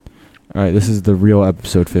All right, this is the real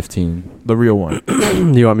episode 15. The real one.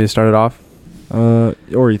 Do you want me to start it off?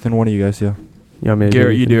 Or Ethan, one of you guys, yeah. You want me to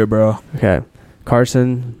Garrett, you do it, bro. Okay.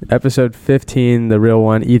 Carson, episode 15, the real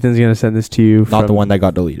one. Ethan's going to send this to you. Not the one that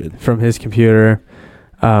got deleted. From his computer.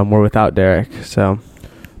 We're without Derek, so.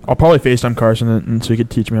 I'll probably FaceTime Carson and so he could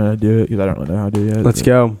teach me how to do it because I don't really know how to do it yet. Let's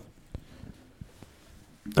go.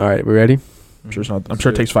 All right, we ready? I'm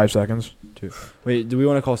sure it takes 5 seconds. Wait, do we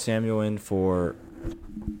want to call Samuel in for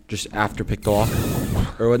just after pick the lock?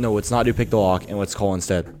 Or no, let's not do pick the lock and let's call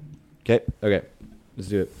instead. Okay, let's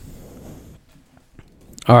do it.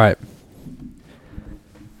 All right.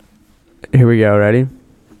 Here we go. Ready?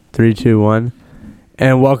 3, 2, 1.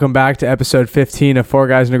 And welcome back to episode 15 of Four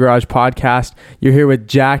Guys in a Garage podcast. You're here with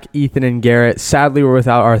Jack, Ethan, and Garrett. Sadly, we're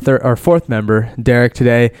without our fourth member, Derek,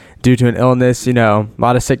 today due to an illness. You know, a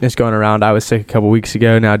lot of sickness going around. I was sick a couple weeks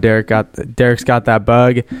ago. Now Derek's got that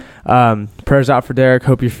bug. Prayers out for Derek.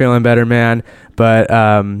 Hope you're feeling better, man. But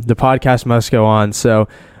the podcast must go on. So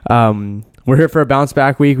we're here for a bounce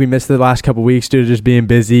back week. We missed the last couple weeks due to just being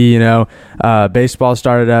busy. You know, baseball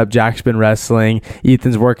started up. Jack's been wrestling.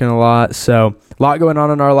 Ethan's working a lot. So a lot going on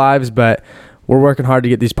in our lives, but we're working hard to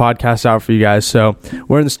get these podcasts out for you guys. So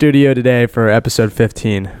we're in the studio today for episode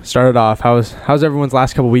 15. Started off. How's everyone's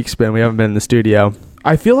last couple weeks been? We haven't been in the studio.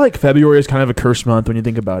 I feel like February is kind of a cursed month when you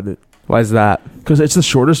think about it. Why is that? Because it's the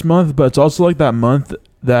shortest month, but it's also like that month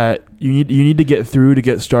that you need to get through to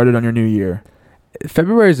get started on your new year.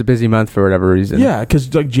 February is a busy month for whatever reason. Yeah,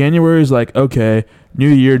 because like January is like, okay, new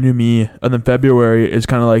year, new me, and then February is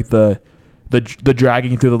kind of like the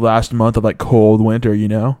dragging through the last month of like cold winter, you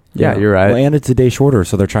know? Yeah, you're right. Well, and it's a day shorter,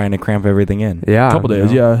 so they're trying to cramp everything in. Yeah. A couple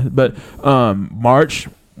days, yeah. But March,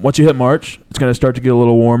 once you hit March, it's going to start to get a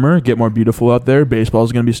little warmer, get more beautiful out there. Baseball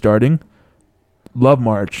is going to be starting. Love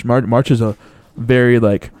March. March is a very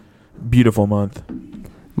like beautiful month.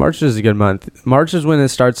 March is a good month. March is when it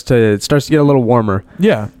starts to get a little warmer.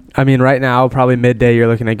 Yeah. I mean, right now, probably midday, you're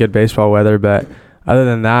looking at good baseball weather, but other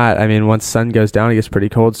than that, I mean, once the sun goes down, it gets pretty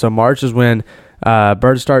cold. So March is when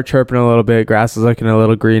birds start chirping a little bit, grass is looking a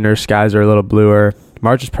little greener, skies are a little bluer.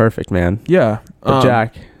 March is perfect, man. Yeah.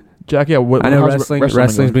 Jack, yeah. I know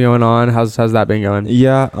wrestling's been going on. How's that been going?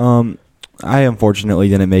 Yeah. I unfortunately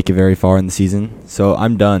didn't make it very far in the season, so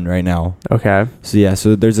I'm done right now. Okay.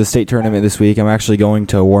 So there's a state tournament this week. I'm actually going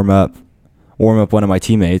to warm up one of my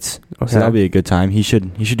teammates. Okay. So that'll be a good time. He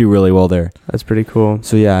should do really well there. That's pretty cool.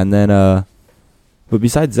 So yeah, and then but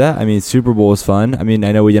besides that, I mean, Super Bowl was fun. I mean,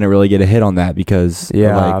 I know we didn't really get a hit on that because we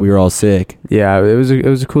were all sick. Yeah, it was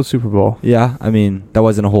a cool Super Bowl. Yeah, I mean, that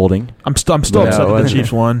wasn't a holding. I'm still upset that the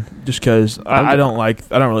Chiefs won just because I don't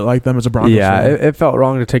really like them as a Broncos fan. It felt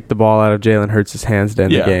wrong to take the ball out of Jalen Hurts' hands to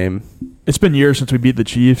end the game. It's been years since we beat the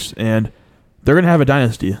Chiefs, and they're going to have a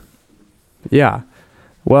dynasty. Yeah.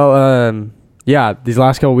 Well, these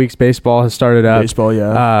last couple weeks, baseball has started up. Baseball,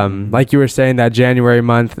 yeah. Like you were saying, that January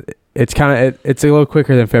month, it's a little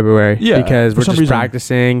quicker than February. Yeah, because we're just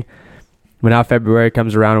practicing. When now February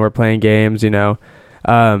comes around and we're playing games, you know.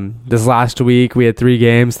 This last week we had 3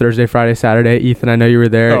 games: Thursday, Friday, Saturday. Ethan, I know you were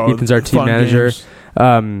there. Ethan's our team manager.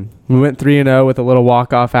 We went 3-0 with a little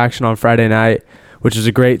walk-off action on Friday night, which is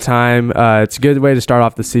a great time. It's a good way to start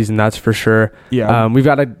off the season, that's for sure. Yeah. We've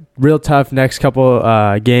got a real tough next couple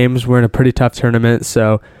games. We're in a pretty tough tournament,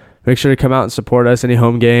 so make sure to come out and support us any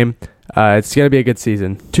home game. It's going to be a good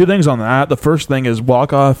season. 2 things on that. The first thing is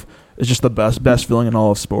walk-off is just the best feeling in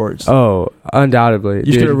all of sports. Oh, undoubtedly. You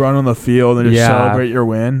just get to run on the field and just celebrate your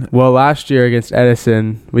win. Well, last year against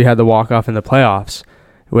Edison, we had the walk-off in the playoffs,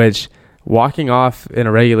 which walking off in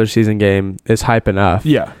a regular season game is hype enough.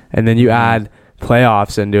 Yeah. And then you add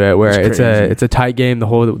playoffs into it where it's a tight game the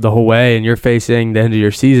whole way, and you're facing the end of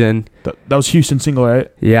your season. That was Houston single,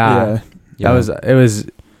 right? Yeah. It was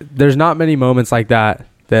there's not many moments like that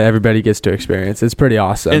everybody gets to experience. It's pretty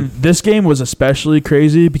awesome. And this game was especially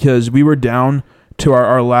crazy because we were down to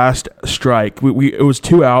our last strike. It was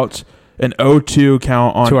 2 outs, an 0-2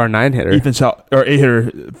 count on to our 9-hitter.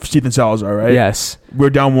 8-hitter, Ethan Salazar, right? Yes. We were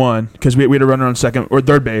down 1 because we had a runner on second or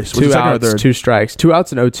third base. 2 outs, 2 strikes. 2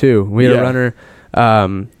 outs and 0-2. We had a runner.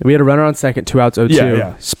 We had a runner on second, 2 outs, 0-2.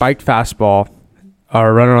 Yeah. Spiked fastball.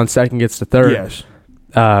 Our runner on second gets to third. Yes.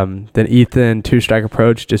 Then Ethan, 2-strike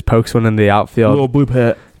approach, just pokes one in the outfield. A little bloop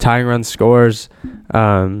hit. Tying run scores.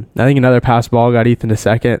 I think another pass ball got Ethan to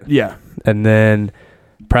second. Yeah. And then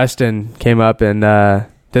Preston came up and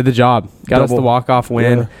did the job. Got us the walk-off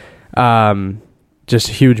win. Yeah. Just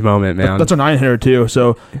a huge moment, man. That's a 9-hitter too.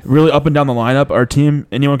 So really up and down the lineup, our team,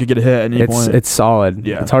 anyone could get a hit at any point. It's solid.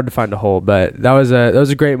 Yeah. It's hard to find a hole, but that was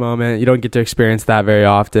a great moment. You don't get to experience that very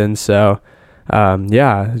often. So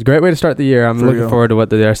Yeah, it's a great way to start the year. I'm looking forward to what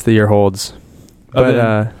the rest of the year holds.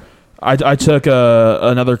 But I took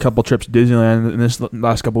another couple trips to Disneyland in this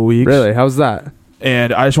last couple of weeks. Really, how's that?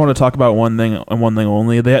 And I just want to talk about one thing and one thing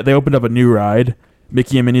only. They opened up a new ride,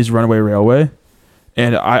 Mickey and Minnie's Runaway Railway,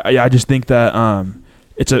 and I just think that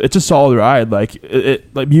it's a solid ride. Like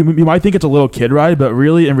you might think it's a little kid ride, but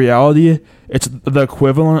really in reality, it's the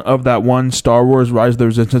equivalent of that one Star Wars Rise of the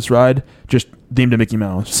Resistance ride, just themed to Mickey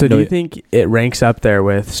Mouse. So do you think it ranks up there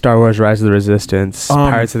with Star Wars Rise of the Resistance,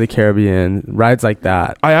 Pirates of the Caribbean, rides like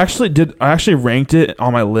that? I actually ranked it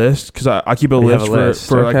on my list because I keep a list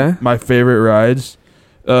for okay. like my favorite rides.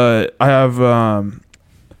 I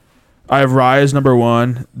have Rise number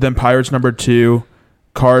 1, then Pirates number 2,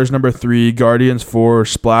 Cars number 3, Guardians 4,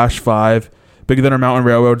 Splash 5, Bigger Than a Mountain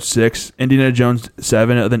Railroad 6, Indiana Jones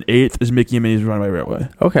 7, and then 8th is Mickey and Minnie's Runaway Railway.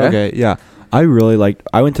 Okay, yeah. I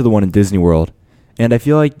went to the one in Disney World, and I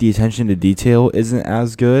feel like the attention to detail isn't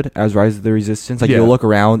as good as Rise of the Resistance. Like, you'll look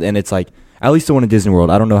around, and it's like, at least the one in Disney World.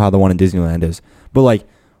 I don't know how the one in Disneyland is, but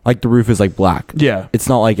like the roof is like black. Yeah. It's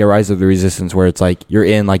not like a Rise of the Resistance where it's like you're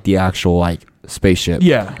in like the actual like spaceship.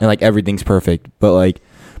 Yeah. And like everything's perfect, but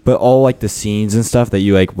all like the scenes and stuff that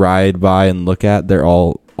you like ride by and look at, they're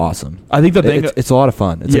all awesome. I think it's a lot of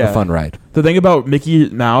fun. It's like a fun ride. The thing about Mickey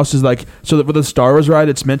Mouse is like, so that with the Star Wars ride,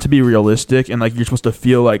 it's meant to be realistic and like you're supposed to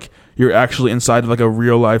feel like you're actually inside of like a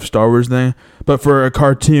real life Star Wars thing. But for a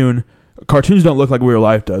cartoons don't look like real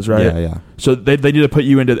life does, right? Yeah. So they need to put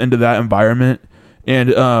you into that environment.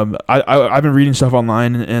 And I've been reading stuff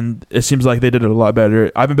online, and it seems like they did it a lot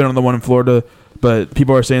better. I haven't been on the one in Florida, but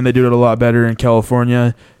people are saying they do it a lot better in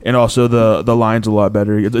California, and also the line's a lot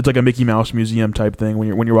better. It's like a Mickey Mouse museum type thing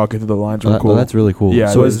when you're walking through the lines. Cool. Well, that's really cool.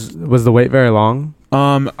 Yeah. So was the wait very long?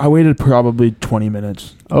 I waited probably 20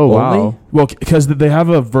 minutes. Oh, wow. Well, because they have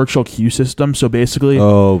a virtual queue system, so basically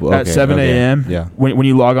at 7 a.m., when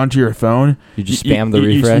you log onto your phone, you just spam the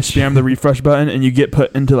refresh. You spam the refresh button, and you get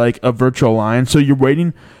put into like a virtual line. So you're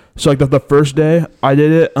waiting. So like the first day I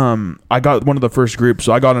did it, I got one of the first groups,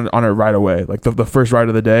 so I got on it right away, like the first ride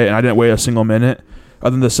of the day, and I didn't wait a single minute.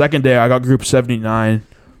 And then the second day I got group 79,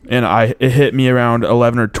 and it hit me around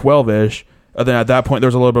 11 or 12-ish. And then at that point, there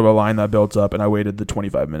was a little bit of a line that built up, and I waited the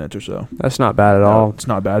 25 minutes or so. That's not bad at all. It's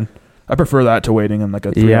not bad. I prefer that to waiting in like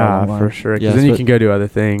a 3-hour line. Yeah, for sure. Because then you can go do other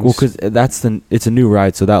things. Well, because it's a new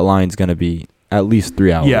ride, so that line's going to be at least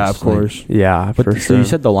 3 hours. Yeah, of course. Like, yeah, for sure. So you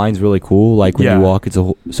said the line's really cool. Like when you walk,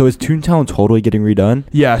 so is Toontown totally getting redone?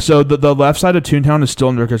 Yeah. So the left side of Toontown is still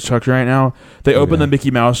under construction right now. They opened the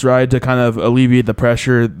Mickey Mouse ride to kind of alleviate the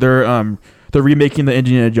pressure. They're remaking the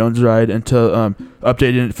Indiana Jones ride into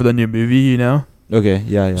updating it for the new movie. You know. Okay.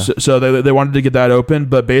 Yeah. So they wanted to get that open,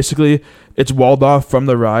 but basically it's walled off from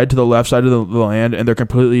the ride to the left side of the land, and they're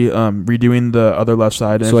completely redoing the other left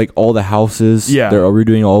side. So like all the houses, they're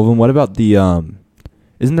redoing all of them. What about the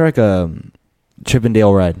isn't there like a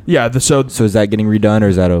Chippendale ride? Yeah. So is that getting redone, or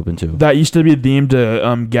is that open too? That used to be themed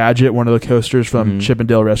to Gadget, one of the coasters from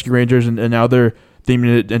Chippendale Rescue Rangers, and now they're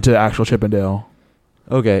theming it into actual Chippendale.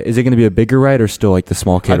 Okay. Is it going to be a bigger ride or still like the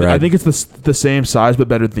small kid ride? I think it's the same size but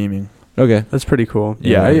better theming. Okay, that's pretty cool.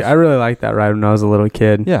 Yeah, I really liked that ride when I was a little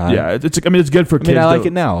kid. Yeah, it's good for kids. I like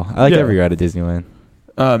it now. I like every ride at Disneyland.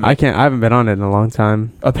 I haven't been on it in a long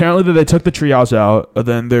time. Apparently, they took the treehouse out, and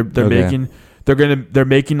then they're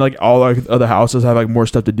making like all of the houses have like more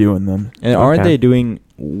stuff to do in them. And aren't they doing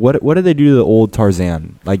what did they do to the old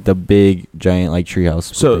Tarzan, like the big giant like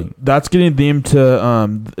treehouse? So that's getting themed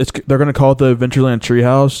to they're gonna call it the Adventureland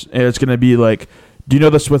Treehouse, and it's gonna be like, do you know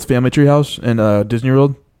the Swift Family Treehouse in Disney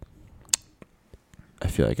World? I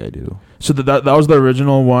feel like I do. So that was the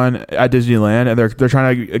original one at Disneyland, and they're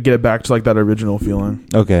trying to get it back to like that original feeling.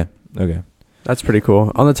 Okay. That's pretty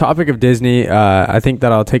cool. On the topic of Disney, I think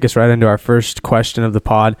that'll take us right into our first question of the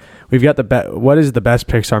pod. We've got what is the best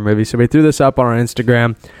Pixar movie? So we threw this up on our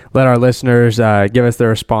Instagram. Let our listeners give us their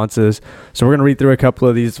responses. So we're going to read through a couple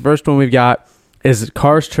of these. The first one we've got is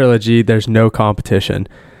Cars Trilogy. There's no competition.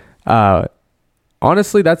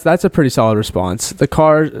 Honestly, that's a pretty solid response. The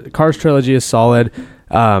Cars Trilogy is solid.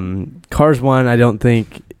 Cars 1, I don't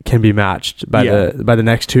think can be matched by the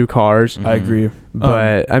next two Cars. I agree.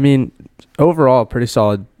 But I mean, overall, pretty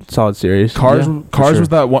solid series. Cars was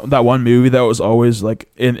that one movie that was always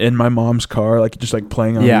like in my mom's car, like just like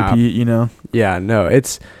playing on repeat. You know? Yeah. No,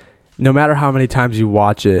 it's no matter how many times you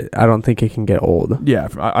watch it, I don't think it can get old. Yeah,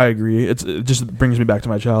 I agree. It just brings me back to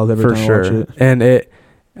my childhood every time I watch it. And it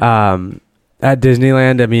at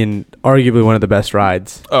Disneyland, I mean, arguably one of the best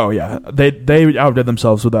rides. Oh yeah, they outdid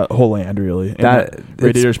themselves with that whole land, really. That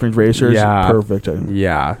Radiator Springs Racers, perfect.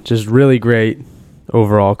 Yeah, just really great.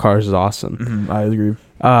 Overall, Cars is awesome. I agree.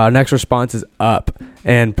 Next response is Up.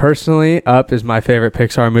 And personally, Up is my favorite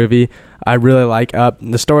Pixar movie. I really like Up.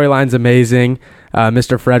 The storyline's amazing.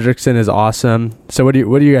 Mr. Fredricksen is awesome. So what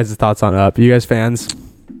are you guys' thoughts on Up? You guys fans?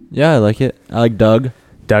 Yeah, I like it. I like Doug.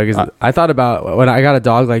 Doug is. I thought about when I got a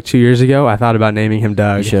dog like 2 years ago. I thought about naming him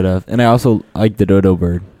Doug. You should have. And I also like the dodo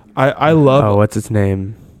bird. I love. Oh, what's its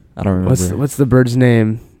name? I don't remember. What's the bird's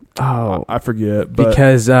name? Oh, I forget. But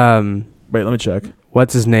because wait, let me check.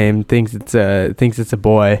 What's his name? Thinks it's a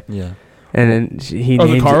boy. Yeah. And then he. Oh, is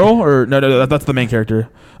it names Carl or no? That's the main character.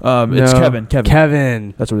 It's Kevin.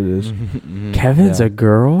 Kevin. That's what it is. Kevin's a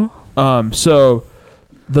girl. So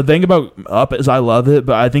the thing about Up is I love it,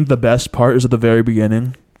 but I think the best part is at the very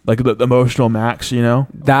beginning, like the emotional max. You know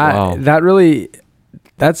that really.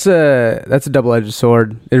 That's a double-edged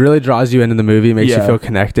sword. It really draws you into the movie, makes you feel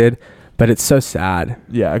connected, but it's so sad.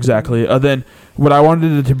 Yeah, exactly. Then what I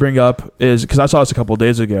wanted to bring up is because I saw this a couple of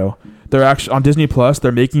days ago. They're actually on Disney Plus.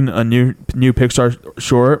 They're making a new Pixar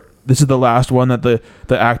short. This is the last one that the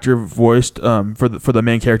actor voiced for the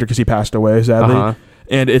main character because he passed away sadly,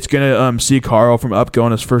 and it's gonna see Carl from Up go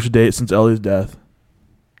on his first date since Ellie's death.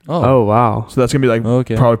 Oh wow! So that's gonna be like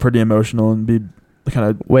probably pretty emotional and be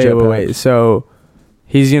kind of wait. So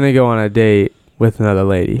he's gonna go on a date with another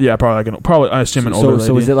lady. Yeah, probably I assume an older lady.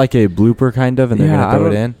 So is it like a blooper kind of, and they're gonna throw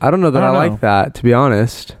it in? I don't know that I like that, to be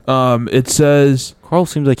honest. It says Carl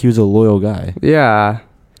seems like he was a loyal guy. Yeah.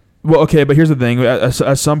 Well, okay, but here's the thing: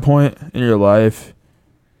 at some point in your life,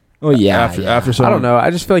 after I don't know.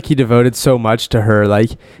 I just feel like he devoted so much to her.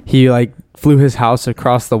 Like he flew his house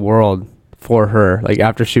across the world for her. Like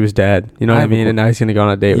after she was dead, you know what I mean? And now he's gonna go on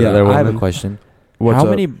a date with another woman. I have a question. How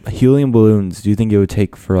many helium balloons do you think it would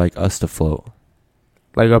take for us to float?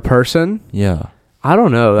 Like a person? Yeah. I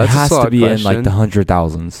don't know. That has to be in the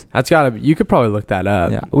 100,000s. That's gotta be. You could probably look that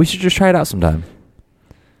up. Yeah. We should just try it out sometime.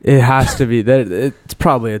 It has to be. It's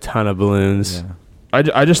probably a ton of balloons. Yeah.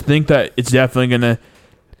 I just think that it's definitely gonna.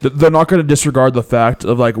 They're not gonna disregard the fact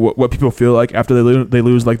of what people feel like after they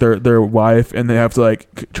lose their wife and they have to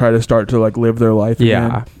try to start to live their life.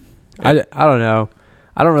 Yeah. Again. I don't know.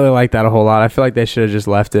 I don't really like that a whole lot. I feel like they should have just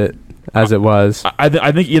left it as it was.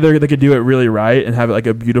 I think either they could do it really right and have it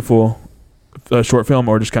a beautiful short film,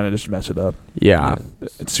 or just kind of just mess it up. Yeah.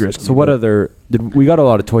 It's risky. So what other... we got a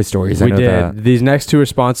lot of Toy Stories. We did. These next two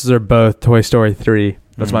responses are both Toy Story 3.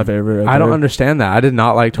 That's my favorite. I don't understand that. I did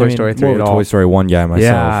not like Toy Story 3 at all. Toy Story 1 guy myself.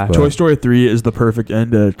 Yeah. Toy Story 3 is the perfect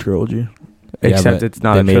end to trilogy. Except it's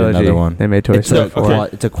not a trilogy. They made another one. They made Toy Story 4.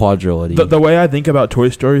 It's a quadrilogy. The way I think about Toy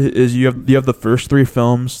Story is you have the first three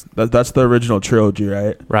films. That's the original trilogy,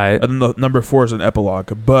 right? Right. And then the number 4 is an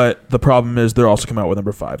epilogue. But the problem is they're also coming out with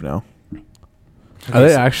number 5 now. Are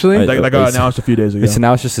they actually? That got announced a few days ago. So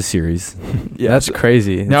now it's just a series. Yeah, that's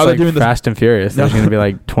crazy. Now they're doing Fast and Furious. There's going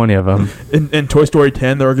to be 20 of them. In Toy Story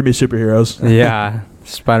 10, there are going to be superheroes. Yeah.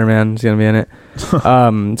 Spider-Man is going to be in it.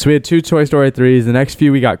 So we had 2 Toy Story 3s. The next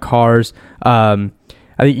few we got Cars. I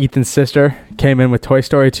think Ethan's sister came in with Toy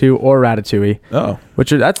Story 2 or Ratatouille. Oh.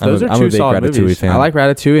 Those are two solid movies. Fan. I like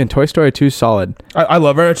Ratatouille, and Toy Story 2 is solid. I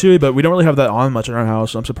love Ratatouille, but we don't really have that on much in our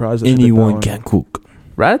house. So I'm surprised. Anyone can cook.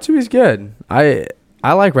 Ratatouille is good. I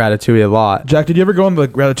like Ratatouille a lot. Jack, did you ever go on the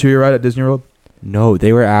Ratatouille ride at Disney World? No,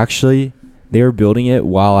 they were building it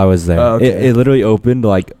while I was there. Oh, okay. It literally opened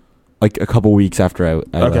like a couple weeks after I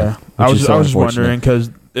left. I was just wondering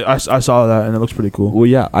because I saw that and it looks pretty cool. Well,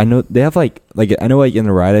 yeah, I know they have I know in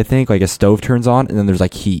the ride I think a stove turns on and then there's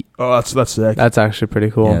heat. Oh, that's sick. That's actually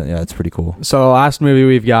pretty cool. Yeah, it's pretty cool. So the last movie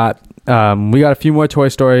we've got, we got a few more Toy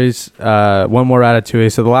Stories, one more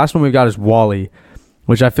Ratatouille. So the last one we've got is WALL-E,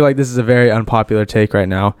 which I feel like this is a very unpopular take right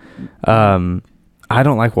now. I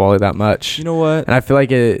don't like WALL-E that much. You know what? And I feel like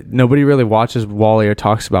nobody really watches WALL-E or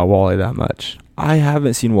talks about WALL-E that much. I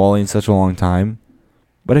haven't seen WALL-E in such a long time,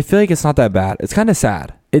 but I feel like it's not that bad. It's kind of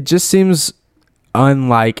sad. It just seems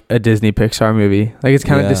unlike a Disney Pixar movie. It's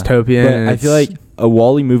kind of dystopian. But I feel like a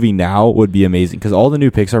WALL-E movie now would be amazing because all the new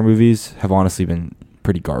Pixar movies have honestly been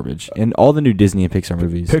pretty garbage, and all the new Disney and Pixar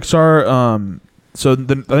movies. Pixar. So I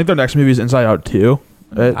think their next movie is Inside Out 2.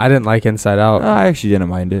 I didn't like Inside Out. I actually didn't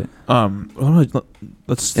mind it.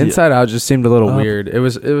 Let's see. Inside Out just seemed a little weird. It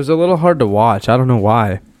was a little hard to watch. I don't know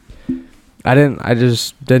why. I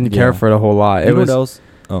just didn't care for it a whole lot. What else?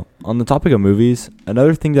 Oh, on the topic of movies,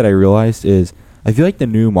 another thing that I realized is I feel like the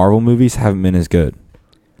new Marvel movies haven't been as good.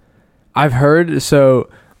 I've heard, so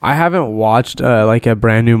I haven't watched a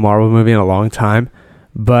brand new Marvel movie in a long time,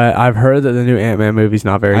 but I've heard that the new Ant-Man movie's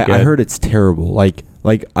not very good. I heard it's terrible. I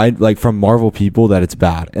from Marvel people that it's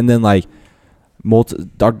bad, and then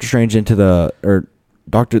Doctor Strange I've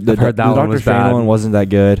heard that one was bad. one wasn't that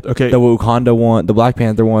good. Okay, the Wakanda one, the Black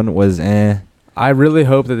Panther one was eh. I really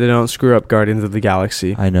hope that they don't screw up Guardians of the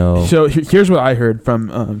Galaxy. I know. So here's what I heard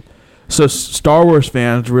from. So Star Wars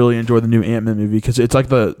fans really enjoy the new Ant-Man movie because it's like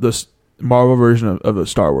the Marvel version of a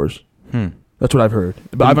Star Wars. That's what I've heard,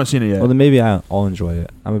 but I haven't seen it yet. Well, then maybe I'll enjoy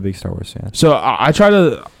it. I'm a big Star Wars fan. So I try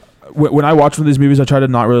to, when I watch one of these movies, I try to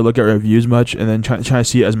not really look at reviews much, and then try to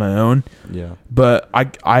see it as my own. Yeah. But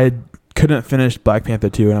I couldn't finish Black Panther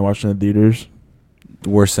 2 when I watched it in the theaters.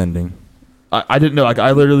 Worst ending. I didn't know. Like,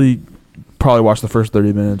 I literally probably watched the first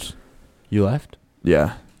 30 minutes. You left?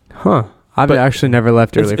 Yeah. Huh. I've actually never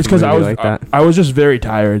left early. It's because I was just very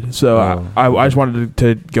tired, so I just wanted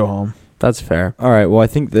to go home. That's fair. All right. Well, I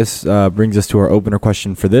think this brings us to our opener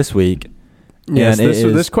question for this week. Yes,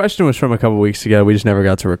 this question was from a couple weeks ago. We just never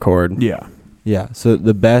got to record. Yeah. Yeah. So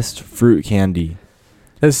the best fruit candy.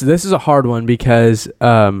 This is a hard one because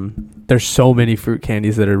there's so many fruit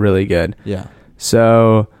candies that are really good. Yeah.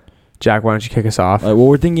 So, Jack, why don't you kick us off? Well,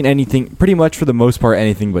 we're thinking anything, pretty much for the most part,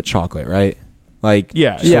 anything but chocolate, right? Like,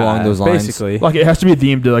 along those lines. Basically. Like, it has to be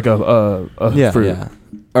themed to like a fruit. Yeah.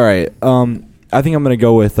 All right. I think I'm gonna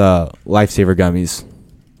go with Lifesaver gummies.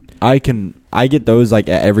 I get those like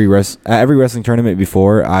at every wrestling tournament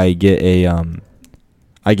before. I get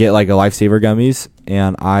like a Lifesaver gummies,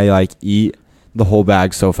 and I like eat the whole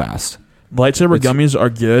bag so fast. Lightsaber gummies are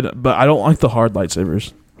good, but I don't like the hard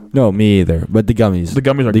lightsabers. No, me either. But the gummies. The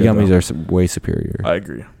gummies are way superior. I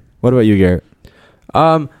agree. What about you, Garrett?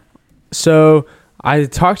 So I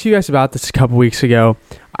talked to you guys about this a couple weeks ago.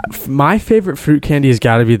 My favorite fruit candy has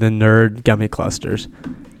got to be the Nerd gummy clusters.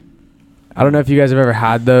 I don't know if you guys have ever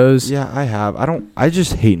had those. Yeah, I have. I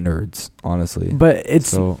just hate Nerds, honestly. But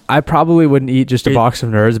I probably wouldn't eat just a box of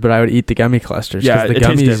Nerds, but I would eat the gummy clusters. Yeah, the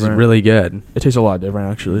gummies is really good. It tastes a lot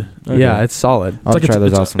different, actually. Okay. Yeah, it's solid. I'll try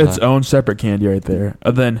those out sometime. It's its own separate candy right there.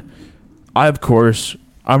 And then,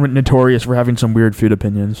 I'm notorious for having some weird food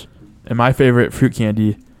opinions. And my favorite fruit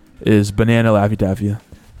candy is banana Laffy Taffy.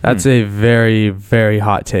 That's a very, very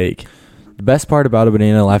hot take. The best part about a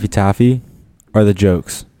banana Laffy Taffy are the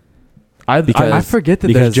jokes. I forget that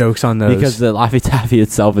there's jokes on those. Because the Laffy Taffy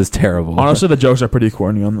itself is terrible. Honestly, the jokes are pretty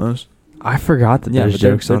corny on those. I forgot that there's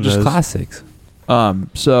jokes on those. They're just classics.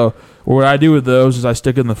 So what I do with those is I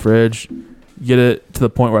stick it in the fridge, get it to the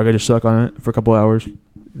point where I can just suck on it for a couple hours.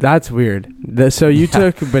 That's weird. So you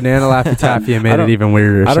took banana Laffy Taffy and made it even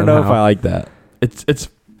weirder. I don't know if I like that.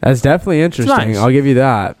 That's definitely interesting. Nice. I'll give you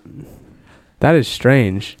that. That is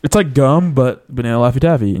strange. It's like gum, but banana Laffy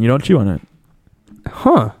Taffy, and you don't chew on it.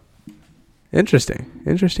 Huh. Interesting.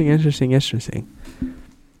 Does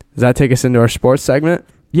that take us into our sports segment?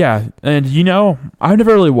 Yeah, and I've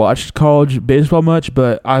never really watched college baseball much,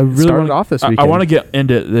 but I really started off this weekend. I want to get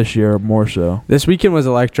into it this year more so. This weekend was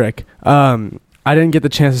electric. I didn't get the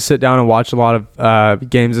chance to sit down and watch a lot of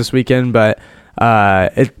games this weekend, but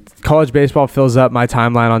college baseball fills up my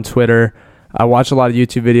timeline on Twitter. I watch a lot of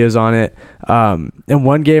YouTube videos on it. And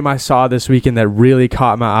one game I saw this weekend that really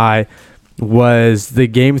caught my eye was the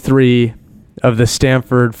Game 3 of the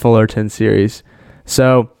Stanford-Fullerton series.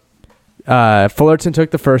 So Fullerton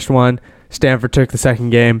took the first one. Stanford took the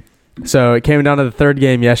second game. So it came down to the third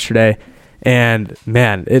game yesterday. And,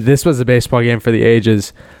 man, this was a baseball game for the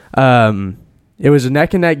ages. It was a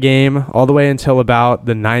neck-and-neck game all the way until about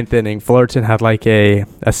the ninth inning. Fullerton had like a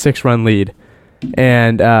 6-run lead.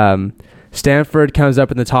 And Stanford comes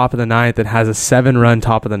up in the top of the ninth and has a 7-run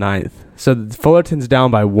top of the ninth. So Fullerton's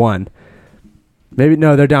down by 1. Maybe,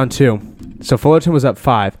 no, they're down 2. So Fullerton was up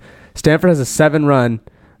 5. Stanford has a 7-run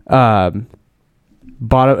bottom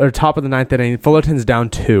or top of the ninth inning. Fullerton's down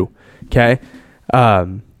 2. Okay.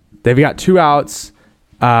 They've got 2 outs.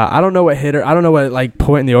 I don't know what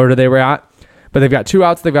point in the order they were at, but they've got 2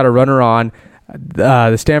 outs. They've got a runner on.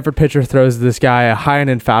 The Stanford pitcher throws this guy a high and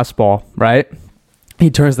in fastball, right? He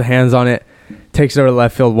turns the hands on it, takes it over to the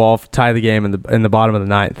left field wall, tie the game in the bottom of the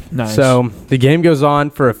ninth. Nice. So the game goes on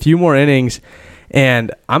for a few more innings,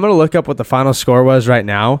 and I'm going to look up what the final score was right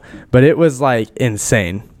now, but it was like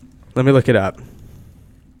insane. Let me look it up.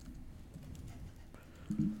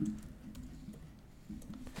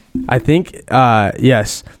 I think,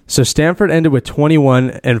 yes. So Stanford ended with 21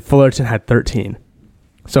 and Fullerton had 13.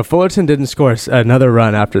 So Fullerton didn't score another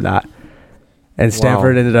run after that. And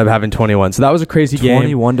Stanford ended up having 21. So that was a crazy game.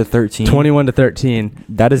 21-13. 21-13.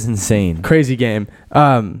 That is insane. Crazy game.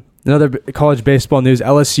 Another college baseball news.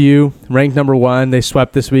 LSU ranked number 1. They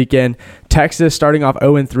swept this weekend. Texas starting off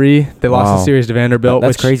 0-3. They lost the series to Vanderbilt.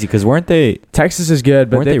 That's crazy because weren't they? Texas is good,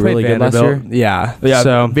 but they played really Vanderbilt. good last year? Yeah.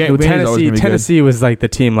 So Tennessee was like the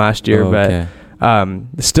team last year, okay.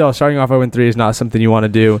 But still starting off 0-3 is not something you want to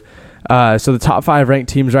do. So the top 5 ranked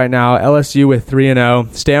teams right now: LSU with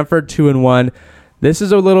 3-0, Stanford 2-1. This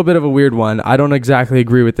is a little bit of a weird one. I don't exactly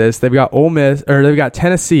agree with this. They've got they've got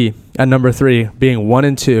Tennessee at number 3 being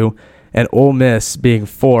 1-2, and Ole Miss being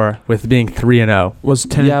 4 with being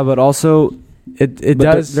 3-0. Yeah, but also it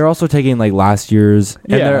does. They're also taking like last year's.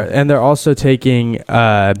 And they're also taking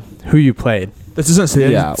who you played. This isn't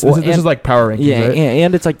serious. Yeah, This is like power rankings. Yeah, right?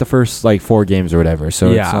 and it's like the first like 4 games or whatever,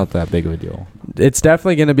 so it's not that big of a deal. It's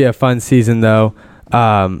definitely going to be a fun season, though.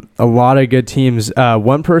 A lot of good teams.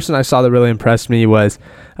 One person I saw that really impressed me was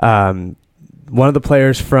one of the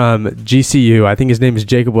players from GCU. I think his name is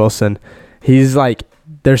Jacob Wilson. He's like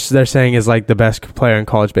they're saying is like the best player in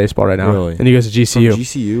college baseball right now. Really? And he goes to GCU. From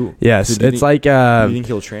GCU? Yes, So it's like. Do you think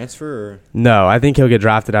he'll transfer? Or? No, I think he'll get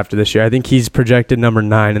drafted after this year. I think he's projected number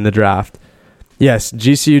 9 in the draft. Yes,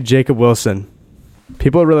 GCU Jacob Wilson.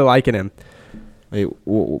 People are really liking him. Wait,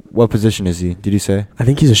 what position is he? Did you say? I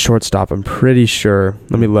think he's a shortstop. I'm pretty sure.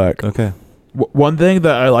 Let me look. Okay. One thing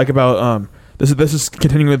that I like about this is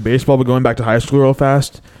continuing with baseball, but going back to high school real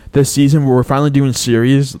fast. This season, we're finally doing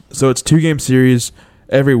series, so it's 2-game series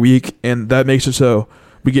every week, and that makes it so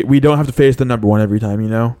we don't have to face the number 1 every time. You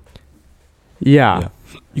know? Yeah.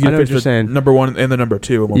 You can I know face what you're the saying. number 1 and the number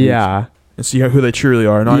 2 in 1 week. And see who they truly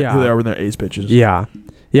are, not who they are when they're ace pitches. Yeah.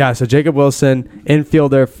 Yeah, so Jacob Wilson,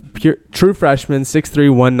 infielder, true freshman,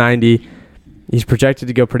 6'3", 190. He's projected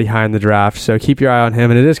to go pretty high in the draft, so keep your eye on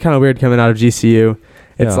him. And it is kind of weird coming out of GCU.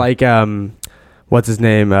 It's like, what's his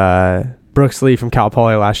name? Brooks Lee from Cal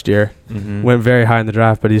Poly last year. Mm-hmm. Went very high in the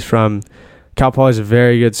draft, but he's from... Cal Poly is a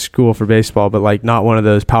very good school for baseball, but like not one of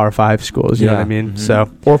those Power 5 schools. You know what I mean? Mm-hmm.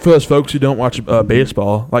 So, or for those folks who don't watch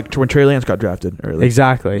baseball, like when Trey Lance got drafted early.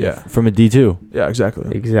 exactly. Yeah. From a D2. Yeah,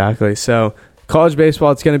 exactly. Exactly. So, college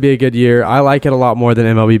baseball, it's going to be a good year. I like it a lot more than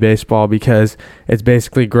MLB baseball because it's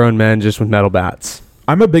basically grown men just with metal bats.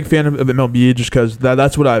 I'm a big fan of MLB just because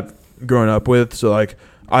that's what I've grown up with. So like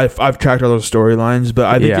I've tracked all those storylines, but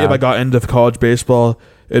I think if I got into college baseball,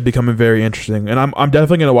 it'd become very interesting. And I'm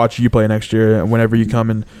definitely gonna watch you play next year whenever you come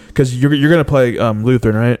in, because you're gonna play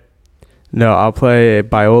Lutheran, right? No, I'll play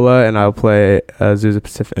Biola and I'll play Azusa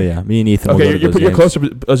Pacific. Oh, yeah, me and Ethan. Okay, you're close to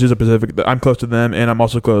Azusa Pacific. I'm close to them, and I'm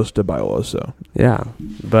also close to Biola. So yeah,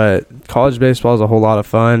 but college baseball is a whole lot of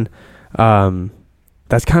fun.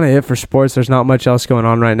 That's kind of it for sports. There's not much else going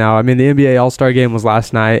on right now. I mean, the NBA All-Star Game was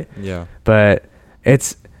last night. Yeah, but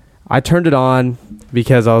I turned it on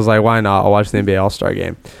because I was like, why not? I'll watch the NBA All-Star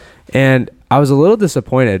Game. And I was a little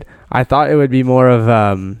disappointed. I thought it would be more of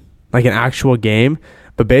like an actual game,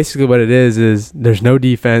 but basically what it is there's no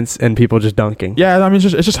defense and people just dunking. yeah, I mean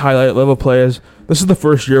it's just highlight level plays. This is the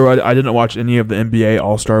first year where I didn't watch any of the NBA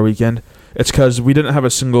All-Star Weekend. It's because we didn't have a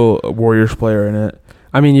single Warriors player in it.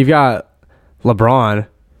 I mean, you've got LeBron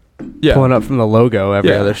pulling up from the logo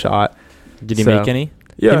every other shot. Did he make any?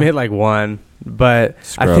 Yeah, he made like one, but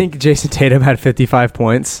Scrub. I think Jason Tatum had 55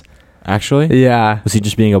 points. Actually? Yeah. Was he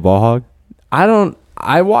just being a ball hog?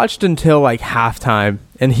 I watched until like halftime,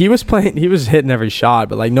 and he was hitting every shot,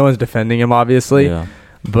 but like no one's defending him, obviously. Yeah.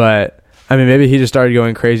 But I mean, maybe he just started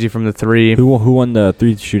going crazy from the 3. Who won the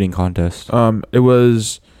 3 shooting contest? It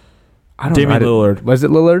was Damian Lillard. Was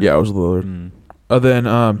it Lillard? Yeah, it was Lillard. Then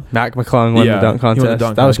Mac McClung won the dunk contest. Won the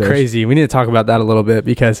dunk that was contest. crazy. We need to talk about that a little bit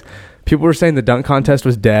because people were saying the dunk contest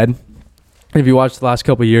was dead. If you watch the last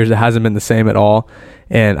couple of years, it hasn't been the same at all.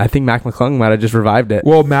 And I think Mac McClung might have just revived it.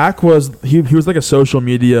 Well, Mac was he was like a social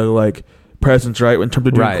media like presence, right, in terms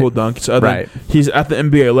of doing cool dunks. Right. He's at the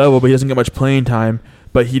NBA level, but he doesn't get much playing time.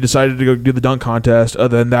 But he decided to go do the dunk contest.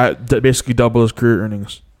 Other than that basically doubled his career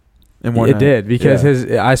earnings in one night. It did because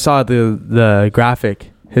I saw the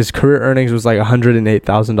graphic. His career earnings was like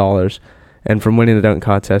 $108,000. And from winning the dunk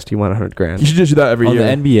contest, he won $100,000. You should just do that every year.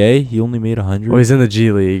 The NBA, he only made 100. Well, he's in the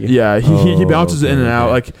G League. Yeah, he bounces in and out.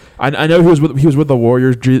 Like I know he was with the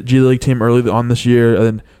Warriors G League team early on this year,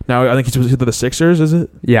 and now I think he's with the Sixers. Is it?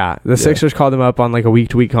 Yeah, the Sixers called him up on like a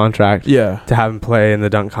week-to-week contract. Yeah, to have him play in the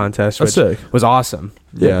dunk contest, which was awesome.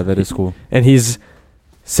 Yeah, that is cool. And he's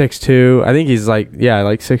 6'2". I think he's like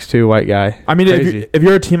 6'2" white guy. I mean, if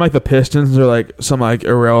you're a team like the Pistons or like some like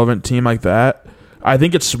irrelevant team like that, I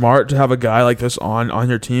think it's smart to have a guy like this on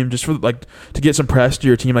your team just for like to get some press to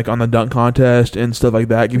your team, like on the dunk contest and stuff like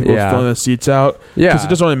that. Give people filling the seats out. Yeah, because it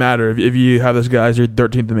doesn't really matter if you have this guy as your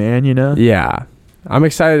 13th man. You know. Yeah, I'm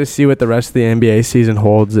excited to see what the rest of the NBA season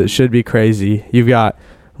holds. It should be crazy. You've got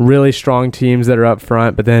really strong teams that are up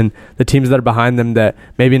front, but then the teams that are behind them that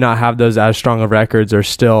maybe not have those as strong of records are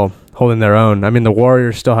still holding their own. I mean, the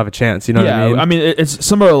Warriors still have a chance. You know what I mean? I mean, it's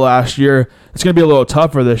similar to last year. It's going to be a little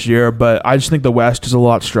tougher this year, but I just think the West is a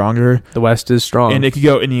lot stronger. The West is strong. And it could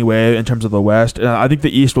go any way in terms of the West. And I think the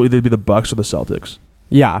East will either be the Bucks or the Celtics.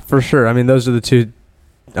 Yeah, for sure. I mean, those are the two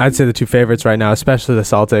I'd say the two favorites right now, especially the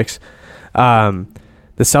Celtics.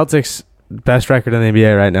 The Celtics best record in the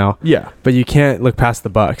NBA right now. Yeah, but you can't look past the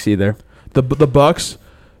Bucks either. The Bucks,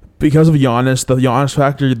 because of Giannis, the Giannis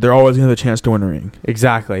factor, they're always gonna have a chance to win a ring.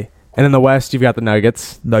 Exactly. And in the West, you've got the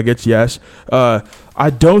Nuggets. Nuggets, yes. I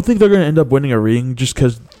don't think they're gonna end up winning a ring just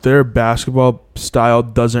because their basketball style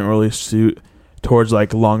doesn't really suit towards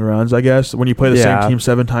like long runs. I guess when you play the same team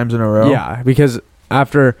 7 times in a row. Yeah, because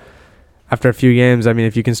after a few games, I mean,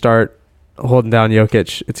 if you can start holding down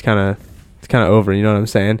Jokic, it's kind of over. You know what I'm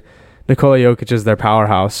saying? Nikola Jokic is their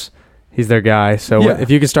powerhouse. He's their guy. So if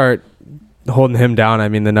you can start holding him down, I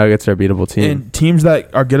mean, the Nuggets are a beatable team. And teams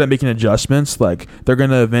that are good at making adjustments, like they're going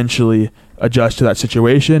to eventually adjust to that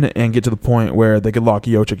situation and get to the point where they could lock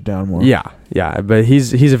Jokic down more. Yeah, but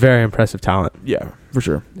he's a very impressive talent. Yeah, for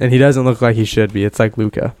sure. And he doesn't look like he should be. It's like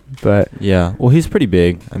Luka, but yeah. Well, he's pretty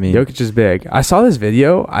big. I mean, Jokic is big. I saw this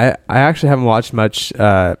video. I actually haven't watched much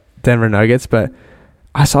Denver Nuggets, but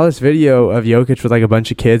I saw this video of Jokic with like a bunch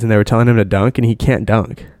of kids, and they were telling him to dunk, and he can't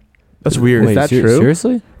dunk. That's weird. Is that true?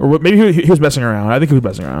 Seriously? Or maybe he was messing around. I think he was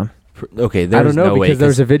messing around. Okay, I don't know, because there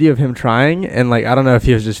was a video of him trying, and like I don't know if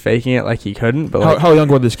he was just faking it, like he couldn't. But how young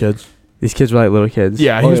were these kids? These kids were like little kids.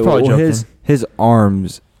 Yeah, he was probably joking. His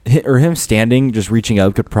arms or him standing, just reaching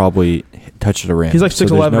up, could probably touch the rim. He's like 6'11".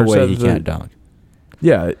 So there's no way he can't dunk.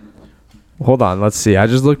 Yeah. Hold on, let's see. I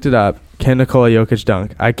just looked it up. Can Nikola Jokic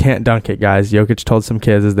dunk? I can't dunk it, guys. Jokic told some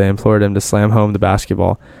kids as they implored him to slam home the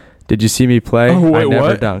basketball. Did you see me play? I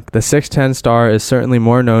never dunk. The 6'10" star is certainly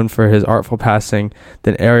more known for his artful passing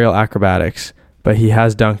than aerial acrobatics, but he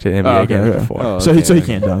has dunked at NBA games before. So he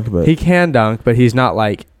can't dunk, but he can dunk, but he's not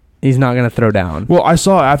going to throw down. Well, I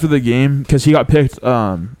saw after the game because he got picked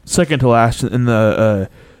second to last in the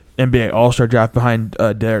NBA All-Star draft behind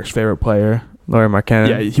Derek's favorite player, Lauri Markkanen.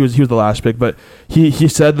 Yeah, he was the last pick, but he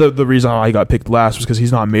said the reason why he got picked last was because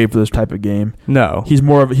he's not made for this type of game. No, he's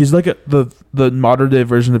like the modern day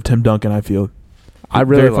version of Tim Duncan. I feel. I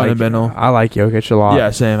really very fundamental. I like Jokic a lot.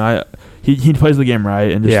 Yeah, same. He plays the game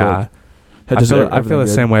right and just I feel the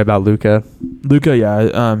same way about Luka.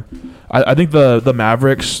 Yeah. I think the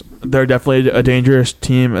Mavericks, they're definitely a dangerous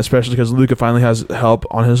team, especially because Luka finally has help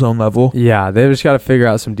on his own level. Yeah, they've just got to figure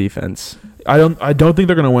out some defense. I don't think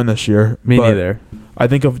they're gonna win this year. Me neither. I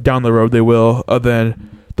think down the road they will. Then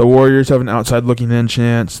the Warriors have an outside looking in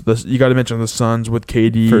chance. You got to mention the Suns with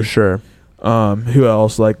KD for sure. Who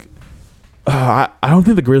else? I don't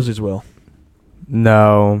think the Grizzlies will.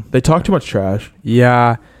 No, they talk too much trash.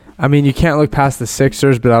 Yeah, I mean you can't look past the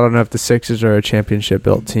Sixers, but I don't know if the Sixers are a championship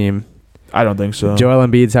built team. I don't think so. Joel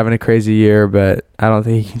Embiid's having a crazy year, but I don't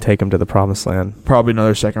think he can take them to the promised land. Probably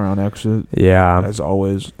another second round exit. Yeah, as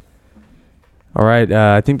always. All right,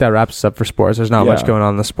 I think that wraps us up for sports. There's not much going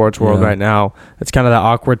on in the sports world right now. It's kind of that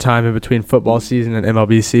awkward time in between football season and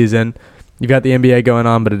MLB season. You've got the NBA going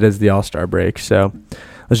on, but it is the All-Star break. So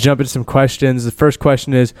let's jump into some questions. The first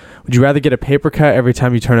question is, would you rather get a paper cut every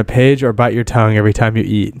time you turn a page or bite your tongue every time you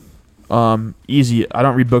eat? Easy. I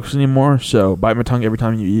don't read books anymore, so bite my tongue every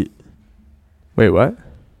time you eat. Wait, what?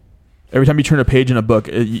 Every time you turn a page in a book,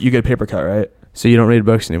 you get a paper cut, right? So you don't read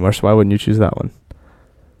books anymore, so why wouldn't you choose that one?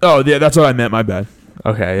 Oh, yeah, that's what I meant. My bad.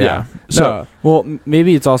 Okay, yeah. So, well,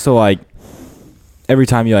 maybe it's also like every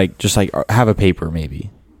time you just have a paper, maybe,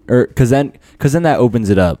 or because then that opens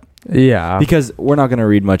it up. Yeah, because we're not gonna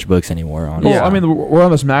read much books anymore. Honestly. Well, I mean, we're on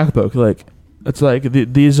this MacBook. It's like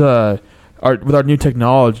these are with our new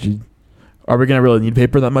technology. Are we gonna really need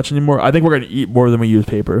paper that much anymore? I think we're gonna eat more than we use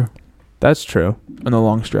paper. That's true. In the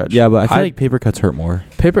long stretch. Yeah, but I feel like paper cuts hurt more.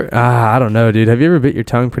 Paper? I don't know, dude. Have you ever bit your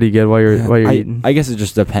tongue pretty good while you're eating? I guess it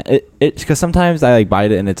just depends. It's because sometimes I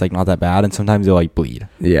bite it and it's not that bad, and sometimes you'll bleed.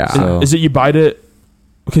 Yeah. So. Is it you bite it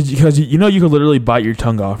because you could literally bite your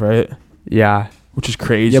tongue off, right? Yeah. Which is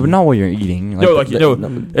crazy. Yeah, but not while you're eating.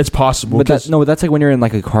 It's possible. But that's like when you're in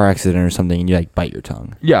a car accident or something and you bite your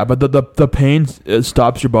tongue. Yeah, but the pain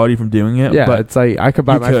stops your body from doing it. Yeah, but it's like I could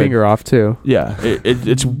bite my finger off too. Yeah,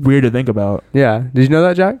 it's weird to think about. Yeah, did you know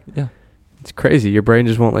that, Jack? Yeah, it's crazy. Your brain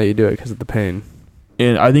just won't let you do it because of the pain.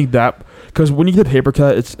 And I think that because when you get a paper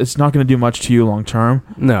cut, it's not going to do much to you long term.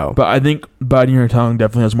 No, but I think biting your tongue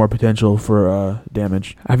definitely has more potential for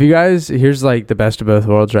damage. Have you guys? Here's the best of both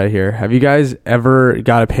worlds right here. Have you guys ever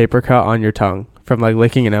got a paper cut on your tongue from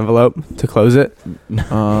licking an envelope to close it?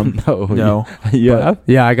 No. Yeah.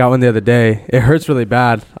 Yeah, I got one the other day. It hurts really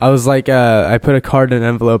bad. I was I put a card in an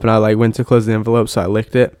envelope and I went to close the envelope, so I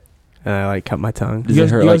licked it and I cut my tongue. You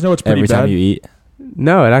guys know it's pretty every bad? Time you eat?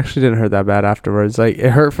 No, it actually didn't hurt that bad afterwards. It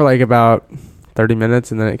hurt for about 30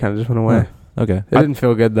 minutes and then it kind of just went away. Okay. It didn't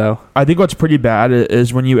feel good though. I think what's pretty bad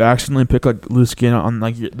is when you accidentally pick loose skin on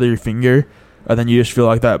your finger. and then you just feel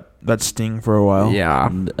like that sting for a while. Yeah,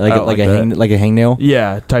 like a hangnail.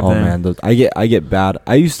 Yeah, type thing. Oh man, I get bad.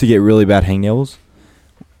 I used to get really bad hangnails.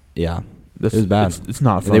 Yeah. It was bad. It's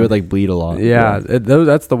not fun. They would like bleed a lot. Yeah,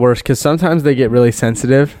 that's the worst because sometimes they get really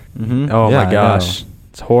sensitive. Mm-hmm. Oh my gosh,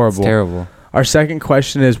 it's horrible. It's terrible. Our second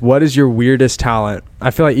question is, what is your weirdest talent?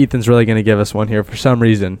 I feel like Ethan's really going to give us one here for some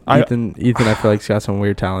reason. Ethan, I feel like he's got some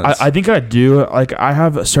weird talents. I think I do. Like, I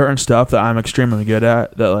have certain stuff that I'm extremely good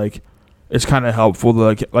at that, like, it's kind of helpful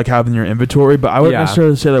to, like having your inventory, but I wouldn't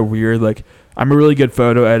necessarily say they're weird. Like, I'm a really good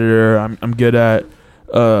photo editor. I'm good at,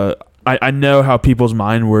 I know how people's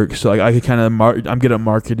mind works. So, like, I could kind of, I'm good at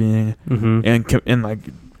marketing and, like,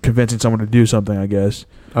 convincing someone to do something, I guess.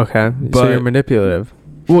 Okay. But, so you're manipulative.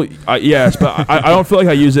 Well, yes, but I don't feel like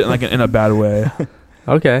I use it in a bad way.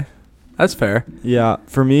 Okay, that's fair. Yeah,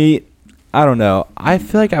 for me, I don't know. I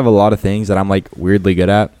feel like I have a lot of things that I'm like weirdly good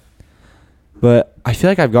at, but I feel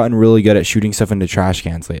like I've gotten really good at shooting stuff into trash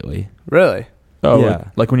cans lately. Really? Oh,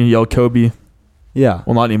 yeah. Like when you yell Kobe. Yeah.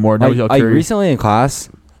 Well, not anymore. Now we yell like Curry. recently in class,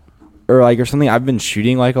 or something, I've been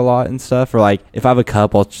shooting like a lot and stuff. Or like if I have a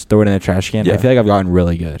cup, I'll just throw it in a trash can. Yeah. I feel like I've gotten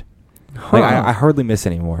really good. Huh. Like I hardly miss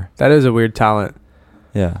anymore. That is a weird talent.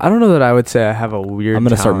 Yeah. I don't know that I would say I have a weird I'm going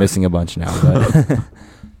to start talent. missing a bunch now. But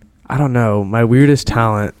I don't know. My weirdest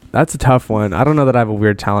talent. That's a tough one. I don't know that I have a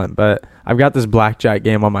weird talent, but I've got this blackjack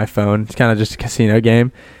game on my phone. It's kind of just a casino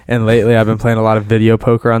game. And lately I've been playing a lot of video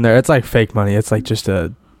poker on there. It's like fake money. It's like just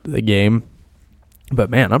a game. But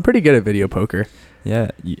man, I'm pretty good at video poker.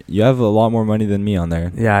 yeah, you have a lot more money than me on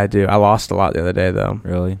there. Yeah, I do. I lost a lot the other day though.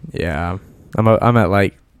 Really? Yeah. I'm at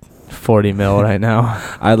like 40 mil right now.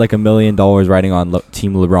 I had like $1 million riding on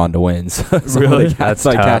Team LeBron to win. So Really? That's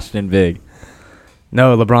like tough. cashing in big.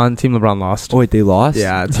 No, Team LeBron lost. Oh wait, they lost?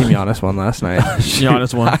 Yeah, Team Giannis won last night.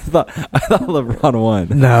 Giannis won. I thought LeBron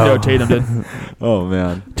won. No. Yo, Tatum did. Oh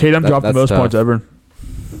man. Tatum dropped the that's most tough. points ever.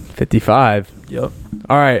 55. Yep.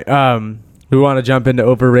 All right. We want to jump into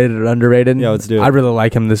overrated or underrated. Yeah, let's do it. I really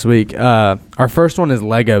like him this week. Our first one is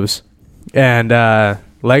Legos, and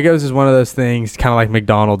Legos is one of those things, kind of like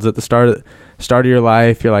McDonald's. At the start of your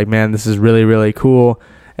life, you're like, man, this is really really cool,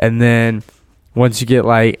 and then once you get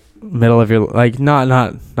like middle of your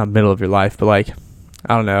not middle of your life, but like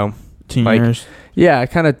I don't know, Teen like, years. yeah,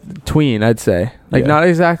 kind of tween, I'd say. Like not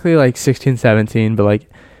exactly like 16, 17, but like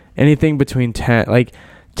anything between 10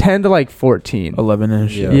 to like 14.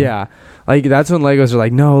 11-ish. Yeah. Like that's when Legos are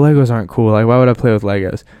like, no, Legos aren't cool. Like why would I play with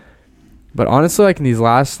Legos? But honestly, like in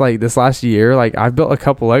this last year, like I've built a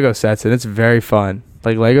couple Lego sets and it's very fun.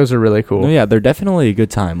 Like Legos are really cool. No, yeah, they're definitely a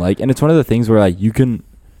good time. Like, and it's one of the things where like you can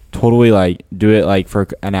totally like do it like for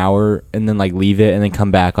an hour and then like leave it and then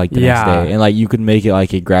come back like the next day, and like you can make it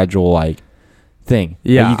like a gradual like thing.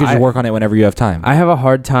 Yeah, like, you can just work on it whenever you have time. I have a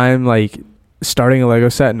hard time like starting a Lego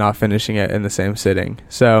set and not finishing it in the same sitting.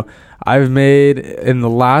 So I've made, in the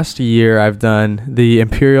last year, I've done the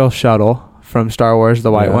Imperial Shuttle from Star Wars,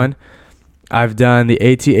 the white one. I've done the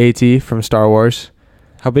AT-AT from Star Wars.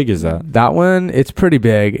 How big is that? That one, it's pretty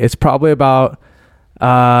big. It's probably about,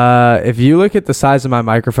 if you look at the size of my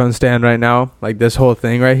microphone stand right now, like this whole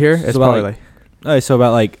thing right here, it's probably so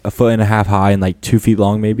about like 1.5 feet high and like 2 feet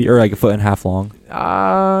long maybe, or like 1.5 feet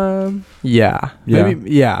long. Yeah. Maybe,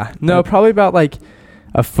 yeah. No, probably about like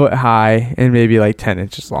 1 foot high and maybe like 10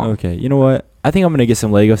 inches long. Okay, you know what? I think I'm gonna get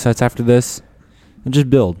some Lego sets after this and just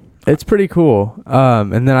build. It's pretty cool.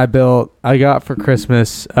 And then I got for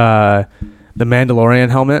Christmas the Mandalorian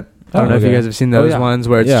helmet. I don't know if you guys have seen those ones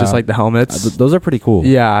where it's just like the helmets. Those are pretty cool.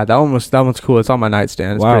 Yeah, that one's cool. It's on my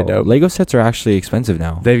nightstand. It's pretty dope. Lego sets are actually expensive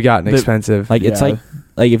now. They've gotten expensive. Like it's like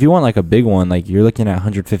if you want like a big one, like you're looking at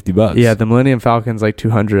 $150. Yeah, the Millennium Falcon's like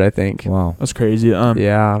 200, I think. Wow, that's crazy.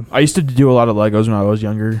 Yeah, I used to do a lot of Legos when I was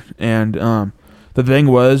younger, and the thing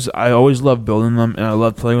was, I always loved building them and I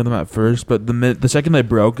loved playing with them at first. But the second they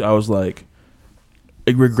broke, I was like,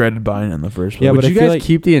 I regretted buying it in the first place. Yeah, but I you feel guys like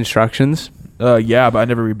keep the instructions? Yeah, but I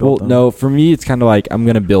never rebuilt them. No, for me, it's kind of like I'm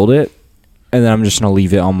gonna build it, and then I'm just gonna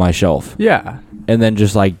leave it on my shelf. Yeah, and then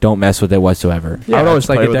just like don't mess with it whatsoever. Yeah, I would always it's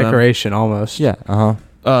like play a with decoration almost. Yeah.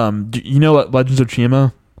 Do you know Legends of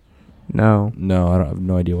Chima? No, I don't have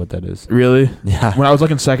no idea what that is. Really? Yeah. When I was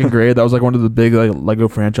like in second grade, that was like one of the big like Lego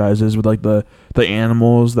franchises with like the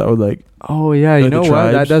animals that would like. Oh yeah, you like know the what?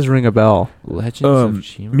 That tribes. does ring a bell. Legends of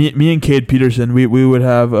Chima. Me and Cade Peterson, we would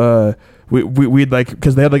have we'd like,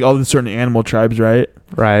 because they had like all these certain animal tribes, right?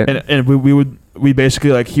 Right. And we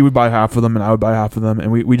basically like, he would buy half of them and I would buy half of them,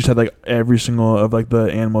 and we just had like every single of like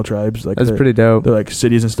the animal tribes, like that's pretty dope. They're like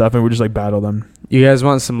cities and stuff, and we just like battle them. You guys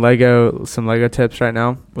want some Lego tips right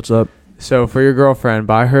now? What's up? So for your girlfriend,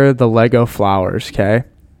 buy her the Lego flowers, okay?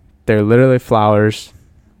 They're literally flowers.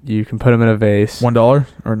 You can put them in a vase. $1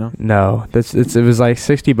 or no? No, it was like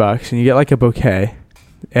 $60, and you get like a bouquet.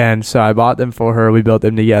 And so I bought them for her. We built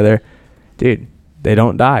them together. Dude, they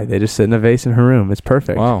don't die. They just sit in a vase in her room. It's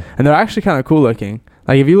perfect. Wow. And they're actually kind of cool looking.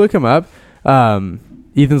 Like if you look them up,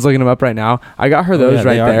 Ethan's looking them up right now. I got her those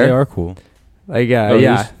right there. They are cool. Like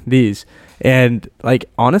these. And like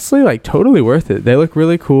honestly, like totally worth it. They look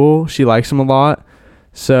really cool. She likes them a lot.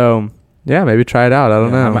 So yeah, maybe try it out. I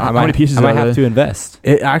don't know. How many pieces? I might have to invest.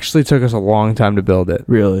 It actually took us a long time to build it.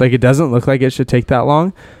 Really? Like it doesn't look like it should take that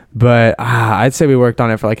long, but I'd say we worked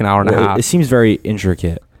on it for like an hour and a half. It seems very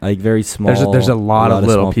intricate, like very small. There's a lot of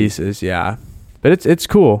little pieces, yeah. But it's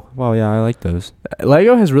cool. Wow, yeah, I like those.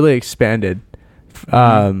 Lego has really expanded.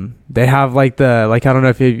 They have like I don't know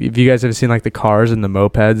if you guys have seen like the cars and the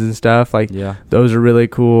mopeds and stuff. Like those are really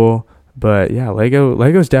cool. But yeah,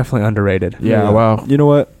 Lego's definitely underrated. Yeah, wow. You know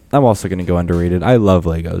what? I'm also gonna go underrated. I love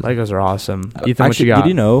Legos. Legos are awesome. Ethan, Actually, what you got? did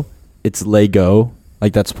you know it's Lego?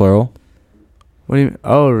 Like that's plural. What do you?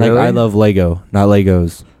 Oh, really? Like I love Lego, not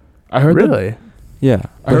Legos. I heard really. Yeah,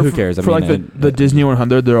 I heard who cares? For like the Disney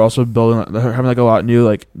 100, they're also building. They're having like a lot of new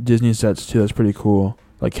like Disney sets too. That's pretty cool,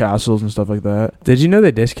 like castles and stuff like that. Did you know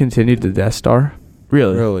they discontinued the Death Star?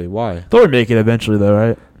 Really? Really? Why? They'll make it eventually, though,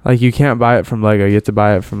 right? Like you can't buy it from Lego. You have to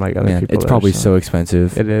buy it from like other people. It's probably so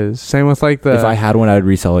expensive. It is. Same with like the. If I had one, I would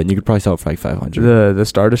resell it, and you could probably sell it for like $500. The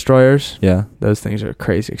Star Destroyers. Yeah, those things are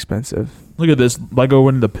crazy expensive. Look at this Lego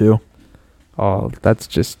Winnie the Pooh. Oh, that's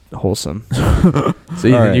just wholesome. So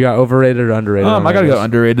Ethan, you got overrated or underrated? I gotta go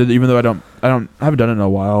underrated, even though I haven't done it in a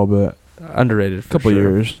while, but underrated for a couple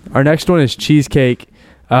years. Our next one is cheesecake.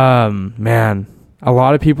 Man, a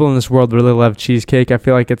lot of people in this world really love cheesecake. I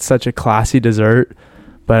feel like it's such a classy dessert,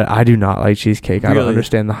 but I do not like cheesecake. I don't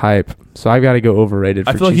understand the hype, so I've got to go overrated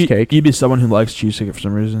for cheesecake. I feel like you'd be someone who likes cheesecake for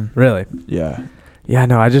some reason. Really? Yeah. Yeah.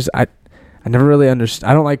 No, I never really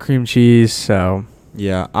understand. I don't like cream cheese, so.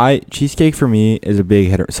 Yeah, cheesecake for me is a big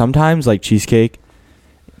hitter. Sometimes like cheesecake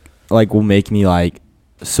like will make me like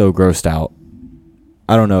so grossed out.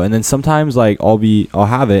 I don't know. And then sometimes like I'll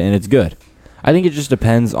have it and it's good. I think it just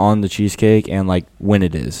depends on the cheesecake and like when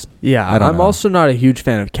it is. Yeah, I'm also not a huge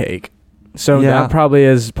fan of cake. So that probably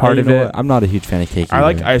is part of it. I'm not a huge fan of cake either. I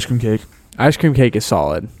like ice cream cake. Ice cream cake is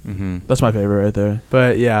solid. Mm-hmm. That's my favorite right there.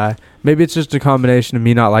 But yeah, maybe it's just a combination of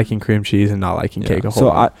me not liking cream cheese and not liking cake a whole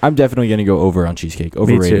lot. I'm definitely going to go over on cheesecake.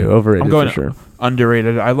 Overrated. Me too. Overrated. I'm going for sure.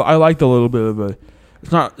 Underrated. I liked a little bit of a.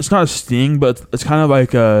 It's not a sting, but it's kind of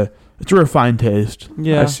like it's a refined taste.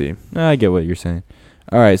 Yeah, I see. I get what you're saying.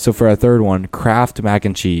 All right, so for our third one, Kraft mac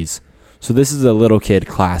and cheese. So this is a little kid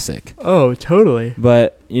classic. Oh, totally.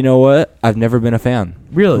 But you know what? I've never been a fan.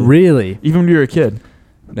 Really? Even when you were a kid?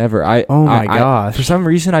 Never. Oh my gosh. For some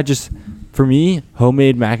reason, for me,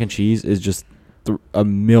 homemade mac and cheese is just a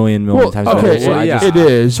million times better. Okay, So it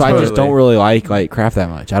is. So I just don't really like Kraft that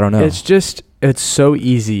much. I don't know. It's so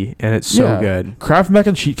easy and it's so good. Kraft mac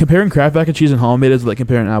and cheese. Comparing Kraft mac and cheese and homemade is like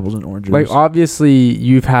comparing apples and oranges. Like obviously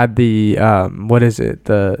you've had the what is it?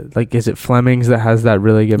 Is it Fleming's that has that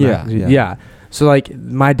really good mac and cheese? Yeah. So like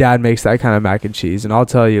my dad makes that kind of mac and cheese, and I'll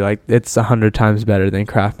tell you like it's 100 times better than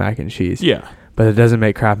Kraft mac and cheese. Yeah. But it doesn't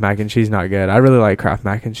make Kraft mac and cheese not good. I really like Kraft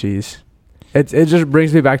mac and cheese. It just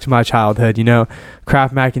brings me back to my childhood, you know,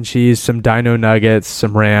 Kraft mac and cheese, some Dino Nuggets,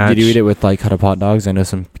 some ranch. Did you eat it with like cut up hot dogs? I know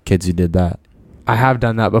some kids who did that. I have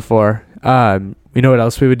done that before. You know what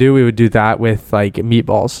else we would do? We would do that with like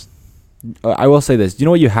meatballs. I will say this. Do you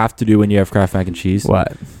know what you have to do when you have Kraft mac and cheese?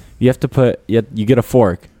 What? You have to put, you get a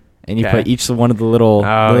fork. And you put each one of the little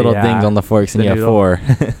things on the forks, and you have 4.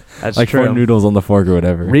 That's like true. 4 noodles on the fork or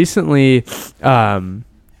whatever. Recently, I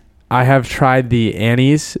have tried the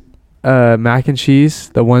Annie's mac and cheese,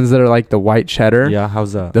 the ones that are like the white cheddar. Yeah,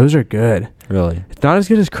 how's that? Those are good. Really? It's not as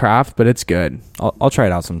good as Kraft, but it's good. I'll try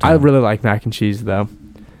it out sometime. I really like mac and cheese though.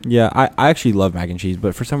 Yeah, I actually love mac and cheese,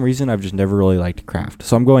 but for some reason I've just never really liked Kraft.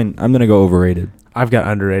 So I'm gonna go overrated. I've got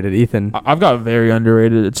underrated. Ethan? I've got very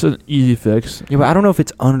underrated. It's an easy fix. Yeah, but I don't know if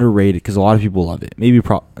it's underrated because a lot of people love it. Maybe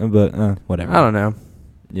but whatever. I don't know.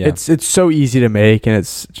 Yeah. It's so easy to make, and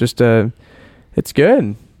it's just it's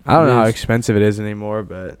good. I don't know how expensive it is anymore,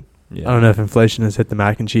 but I don't know if inflation has hit the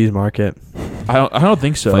mac and cheese market. I don't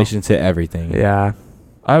think so. Inflation's hit everything. Yeah.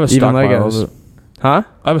 I have a stockpile of it. Huh?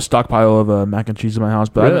 I have a stockpile of mac and cheese in my house,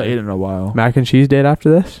 but I haven't ate it in a while. Mac and cheese date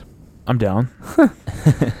after this? I'm down.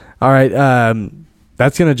 All right.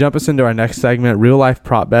 That's going to jump us into our next segment, real life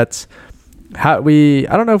prop bets. I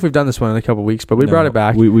don't know if we've done this one in a couple weeks, but we brought it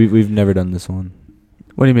back. We've never done this one.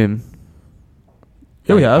 What do you mean?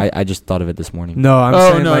 Yeah, we have. I just thought of it this morning. No, I'm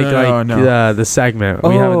saying the segment.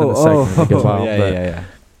 We haven't done the segment in a while. Yeah.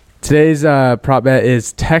 Today's prop bet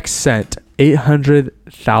is Text sent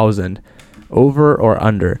 800,000. Over or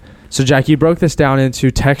under? So, Jack, you broke this down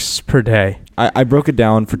into texts per day. I broke it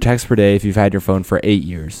down for texts per day if you've had your phone for 8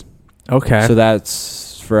 years. Okay. So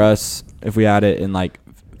that's for us if we had it in like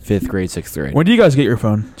 5th grade, 6th grade. When do you guys get your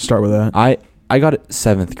phone? Start with that. I got it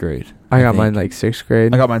 7th grade. I got mine like 6th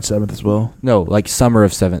grade. I got mine 7th as well. No, like summer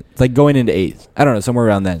of 7th. Like going into 8th. I don't know, somewhere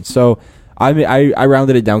around then. So I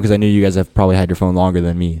rounded it down because I knew you guys have probably had your phone longer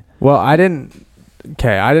than me. Well, I didn't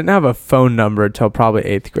have a phone number until probably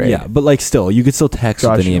 8th grade. Yeah, but like still, you could still text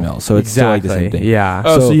with an email. So it's still like the same thing. Yeah.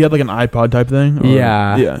 Oh, so you had like an iPod type thing? Or?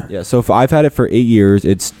 Yeah. Yeah, so if I've had it for 8 years,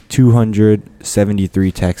 it's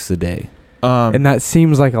 273 texts a day. And that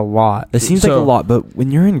seems like a lot. It seems like a lot, but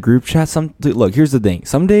when you're in group chat, look, here's the thing.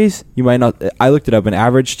 Some days you might not. I looked it up. An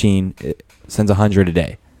average teen sends 100 a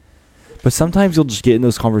day, but sometimes you'll just get in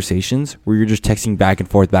those conversations where you're just texting back and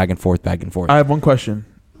forth, back and forth, back and forth. I have one question.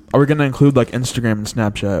 Are we going to include like Instagram and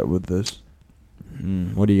Snapchat with this?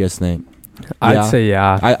 What do you guys think? I'd say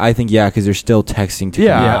yeah. I think yeah, because you're still texting to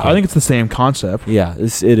yeah. I think it's the same concept. Yeah,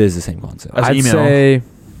 it is the same concept. As I'd email. say,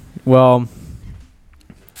 well,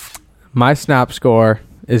 my Snap score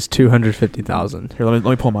is 250,000. Here, let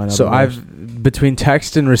me pull mine up. So I've between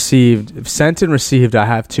text and received, sent and received, I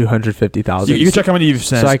have 250,000. You can check how many you've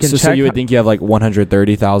sent. So I can so check. you would think you have like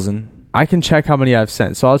 130,000. I can check how many I've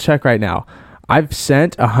sent. So I'll check right now. I've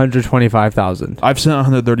sent 125,000. I've sent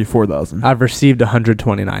 134,000. I've received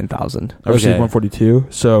 129,000. I've received 142.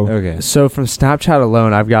 So Okay. So from Snapchat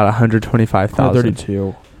alone, I've got 125,000.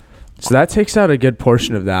 132. So that takes out a good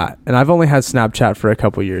portion of that, and I've only had Snapchat for a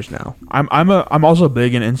couple years now. I'm also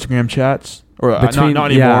big in Instagram chats, or not anymore,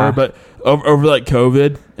 yeah. but over like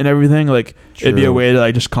COVID and everything, like it'd be a True. way to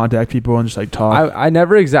like just contact people and just like talk. I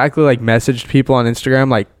never exactly like messaged people on Instagram,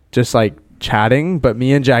 like just like chatting, but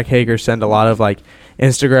me and Jack Hager send a lot of like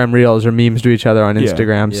Instagram reels or memes to each other on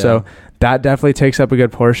Instagram. Yeah. So that definitely takes up a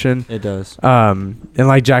good portion. It does. And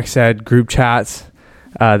like Jack said, group chats,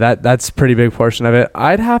 that's a pretty big portion of it.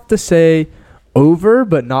 I'd have to say over,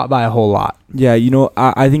 but not by a whole lot. Yeah,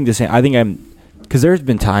 I think the same. I think because there's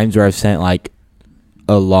been times where I've sent like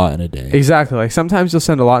a lot in a day. Exactly. Like sometimes you'll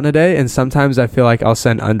send a lot in a day, and sometimes I feel like I'll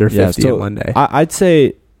send under 50 in one day. I'd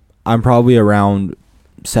say I'm probably around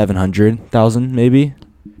 700,000 maybe.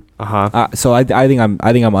 So I think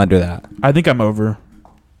I'm under that. I think I'm over.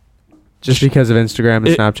 Just because of Instagram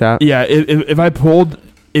and Snapchat? Yeah,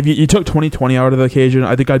 if you took 2020 out of the occasion,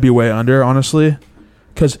 I think I'd be way under, honestly.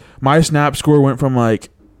 Because my Snap score went from like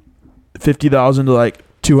 50,000 to like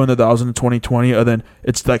 200,000 in 2020, and then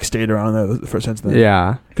it's like stayed around there for since then.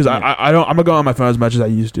 Yeah. Because I'm gonna go on my phone as much as I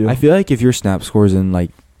used to. I feel like if your Snap scores in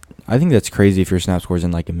like, I think that's crazy if your Snap scores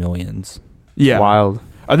in like a millions. Yeah, Wild.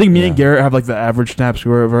 I think me and Garrett have like the average Snap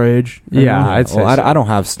score of our age. Yeah, I'd say. I don't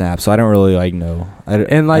have Snap, so I don't really like know. I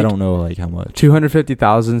don't know like how much.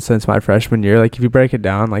 250,000 since my freshman year. Like if you break it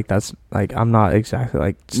down, like that's like I'm not exactly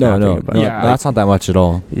like No, Yeah, that's not that much at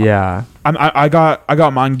all. Yeah. I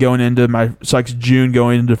got mine going into June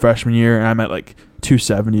going into freshman year, and I'm at like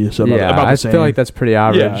 270. So about the same. I feel like that's pretty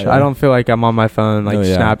average. Yeah. I don't feel like I'm on my phone like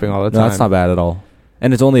snapping all the time. No, that's not bad at all.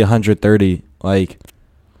 And it's only 130 like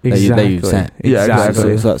that you sent. Yeah,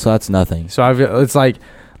 exactly. So that's nothing. So it's like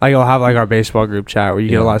I'll have like our baseball group chat where you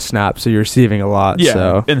get a lot of snaps, so you're receiving a lot. Yeah,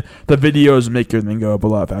 so. And the videos make your thing go up a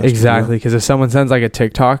lot faster. Exactly, because if someone sends like a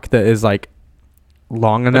TikTok that is like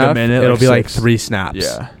long enough, minute, it'll like be like 6. 3 snaps.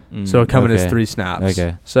 Yeah. So it'll come in as 3 snaps.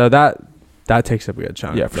 Okay. So that takes up a good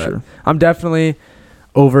chunk. Yeah, for sure. I'm definitely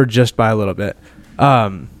over just by a little bit.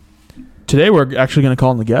 Today we're actually going to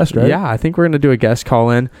call in the guest, right? Yeah, I think we're going to do a guest call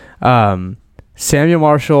in. Samuel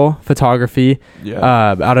Marshall Photography,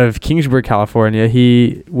 out of Kingsburg, California.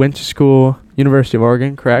 He went to school, University of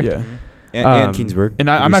Oregon, correct? Yeah. And Kingsburg. And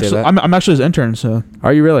I'm actually his intern. So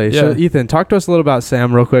are you really? Yeah. So Ethan, talk to us a little about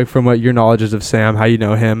Sam real quick, from what your knowledge is of Sam, how you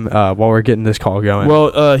know him, while we're getting this call going.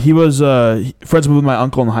 Well, he was friends with my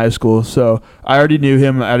uncle in high school, so I already knew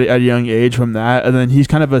him at a young age from that. And then he's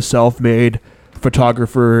kind of a self-made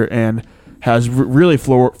photographer and has really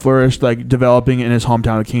flourished, like developing in his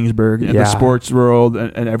hometown of Kingsburg in the sports world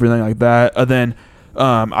and everything like that. And then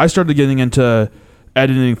I started getting into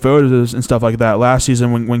editing photos and stuff like that last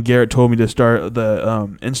season when Garrett told me to start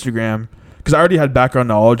the Instagram, because I already had background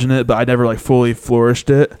knowledge in it, but I never like fully flourished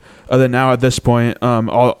it. And then now at this point,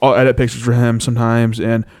 I'll edit pictures for him sometimes,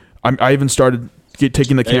 and I even started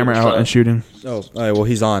taking the camera out and shooting. Oh, all right. Well,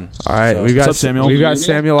 he's on. All right, So. we've got Samuel? We've got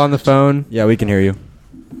Samuel on the phone. Yeah, we can hear you.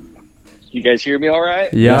 You guys hear me all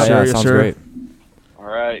right? Yeah, Yeah, sounds great. All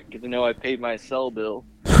right. Good to know I paid my cell bill.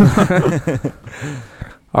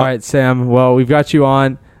 All right, Sam. Well, we've got you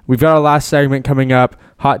on. we've got our last segment coming up,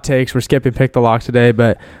 hot takes. We're skipping Pick the Lock today,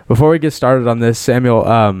 but before we get started on this,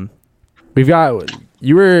 Samuel,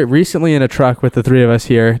 you were recently in a truck with the three of us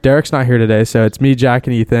here. Derek's not here today, so it's me, Jack,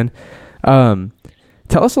 and Ethan.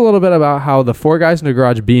 Tell us a little bit about how the Four Guys in the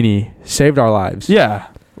Garage beanie saved our lives. Yeah,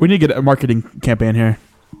 we need to get a marketing campaign here.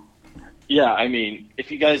 Yeah, I mean,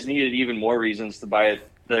 if you guys needed even more reasons to buy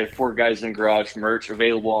the Four Guys in the Garage merch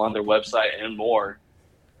available on their website and more,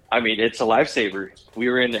 I mean, it's a lifesaver. We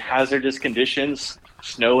were in hazardous conditions.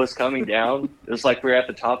 Snow was coming down. It was like we were at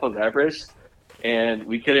the top of Everest, and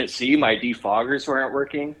we couldn't see. My defoggers weren't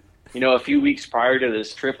working. You know, a few weeks prior to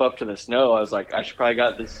this trip up to the snow, I was like, I should probably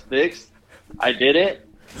got this fixed. I did it,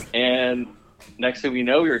 and next thing we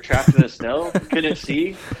know, we were trapped in the snow, couldn't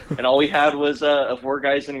see, and all we had was a Four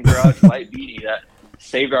Guys in the Garage white beanie that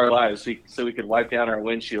saved our lives so we could wipe down our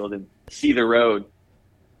windshield and see the road.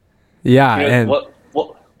 Yeah, you know,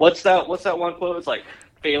 and what's that one quote? It's like,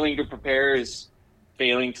 failing to prepare is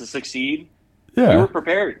failing to succeed. Yeah. We were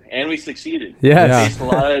prepared, and we succeeded. Yes. We faced a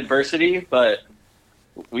lot of adversity, but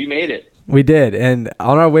we made it. We did, and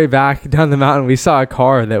on our way back down the mountain, we saw a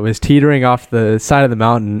car that was teetering off the side of the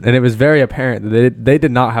mountain, and it was very apparent that they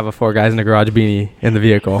did not have a Four Guys in the Garage beanie in the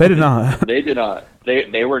vehicle. They did not. They did not.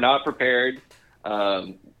 They were not prepared.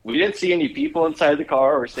 We didn't see any people inside the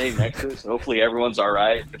car or staying next to us. Hopefully everyone's all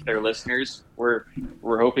right. If they're listeners, we're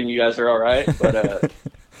hoping you guys are all right. But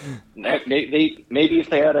maybe if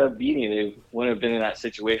they had a beanie, they wouldn't have been in that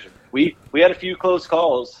situation. We had a few close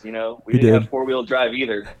calls. You know, we didn't have 4-wheel drive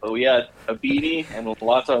either, but we had a beanie and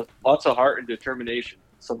lots of heart and determination.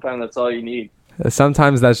 Sometimes that's all you need.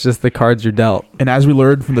 Sometimes that's just the cards you're dealt. And as we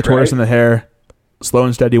learned from the tortoise and the hare, slow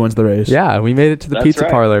and steady wins the race. Yeah, we made it to the That's pizza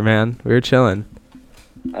right. parlor, man. We were chilling.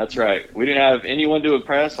 That's right. We didn't have anyone to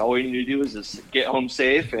impress. All we needed to do was just get home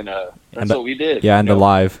safe, and that's what we did. Yeah, and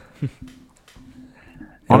alive.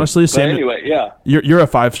 Honestly, But Sam, anyway, yeah. you're a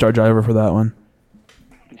 5-star driver for that one.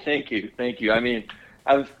 Thank you. I mean,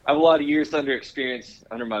 I've a lot of years experience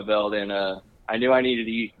under my belt, and I knew I needed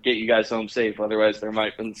to get you guys home safe. Otherwise, there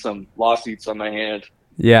might have been some lawsuits on my hand.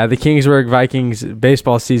 Yeah, the Kingsburg Vikings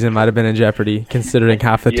baseball season might have been in jeopardy, considering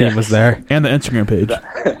half the team was there. And the Instagram page.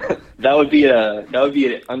 That would be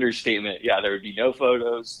an understatement. Yeah, there would be no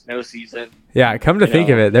photos, no season. Yeah, come to think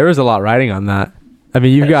of it, there was a lot riding on that. I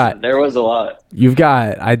mean, there was a lot. You've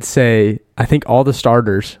got, I'd say, I think all the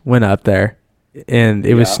starters went up there, and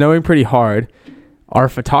it was snowing pretty hard. Our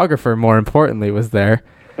photographer, more importantly, was there.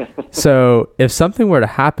 So if something were to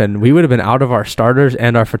happen, we would have been out of our starters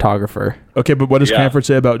and our photographer. Okay, but what does Camford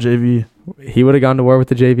say about JV? He would have gone to war with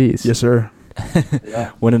the JVs. Yes, sir.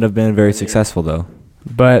 Wouldn't have been very successful, though.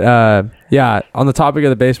 But, on the topic of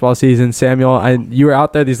the baseball season, Samuel, you were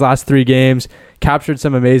out there these last 3 games, captured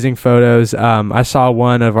some amazing photos. I saw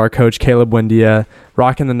one of our coach, Caleb Buendia,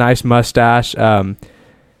 rocking the nice mustache.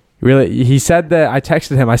 Really, he said that, I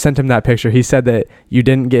texted him, I sent him that picture. He said that you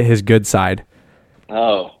didn't get his good side.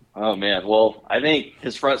 Oh man. Well, I think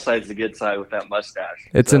his front side's the good side with that mustache.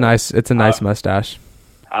 It's a nice mustache.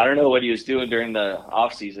 I don't know what he was doing during the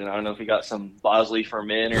off season. I don't know if he got some Bosley for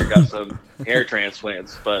men or got some hair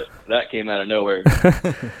transplants, but that came out of nowhere.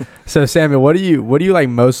 So Samuel, what are you like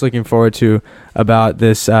most looking forward to about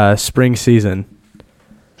this spring season?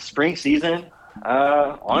 Spring season?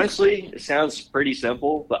 Honestly, it sounds pretty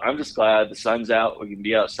simple, but I'm just glad the sun's out. We can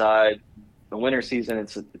be outside. The winter season,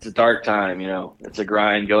 it's a dark time, you know. It's a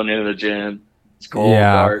grind going into the gym. It's cold,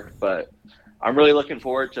 dark, but I'm really looking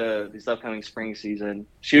forward to this upcoming spring season.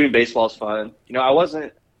 Shooting baseball is fun. You know, I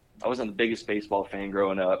wasn't the biggest baseball fan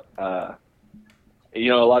growing up. You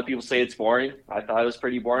know, a lot of people say it's boring. I thought it was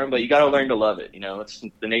pretty boring, but you got to learn to love it. You know, it's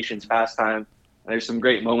the nation's pastime. And there's some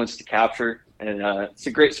great moments to capture, and it's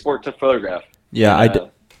a great sport to photograph. Yeah,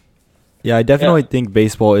 I definitely think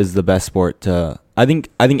baseball is the best sport to. I think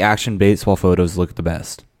action baseball photos look the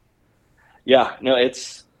best. Yeah, no,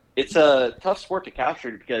 it's a tough sport to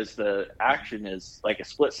capture because the action is like a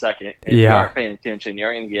split second. And you aren't paying attention, you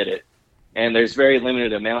aren't going to get it. And there's very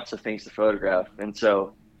limited amounts of things to photograph. And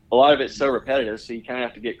so a lot of it's so repetitive, so you kind of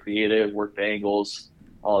have to get creative, work the angles,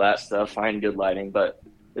 all that stuff, find good lighting. But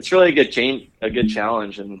it's really a good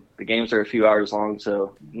challenge, and the games are a few hours long,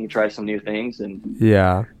 so you can try some new things and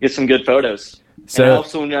get some good photos. So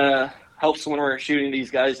and it helps when we're shooting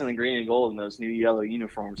these guys in the green and gold, and those new yellow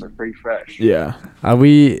uniforms are pretty fresh. Yeah.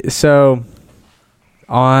 So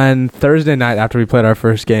on Thursday night after we played our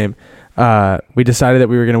first game, we decided that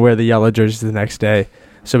we were going to wear the yellow jerseys the next day.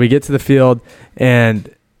 So we get to the field,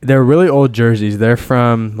 and they're really old jerseys. They're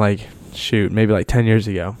from maybe 10 years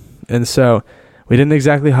ago. And so we didn't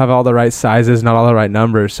exactly have all the right sizes, not all the right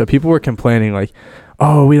numbers. So people were complaining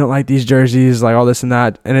oh, we don't like these jerseys, like all this and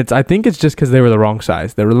that. And I think it's just because they were the wrong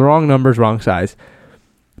size. They were the wrong numbers, wrong size.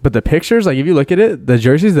 But the pictures, like if you look at it, the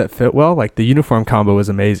jerseys that fit well, like the uniform combo was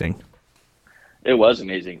amazing. It was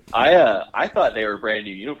amazing. I thought they were brand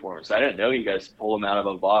new uniforms. I didn't know you guys pull them out of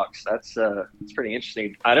a box. That's pretty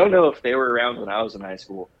interesting. I don't know if they were around when I was in high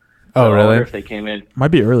school. Oh, so really? I wonder if they came in. Might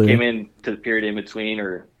be earlier. Came in to the period in between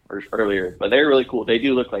or earlier. But they're really cool. They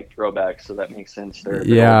do look like throwbacks, so that makes sense. They're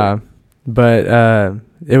yeah. older. But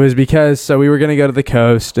it was because we were going to go to the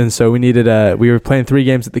coast, and so we were playing 3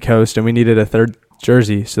 games at the coast, and we needed a third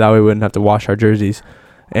jersey, so that way we wouldn't have to wash our jerseys.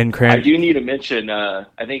 And I do need to mention, I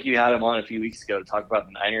think you had him on a few weeks ago to talk about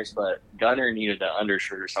the Niners, but Gunner needed an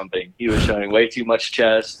undershirt or something. He was showing way too much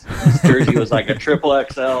chest. His jersey was like a triple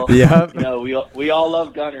XL. Yep. You know, we all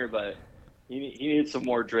love Gunner, but he needed some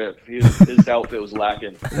more drip. His outfit was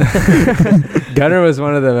lacking. Gunner was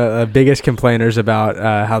one of the biggest complainers about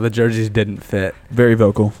how the jerseys didn't fit. Very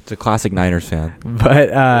vocal. It's a classic Niners fan. But,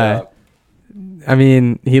 Yeah. I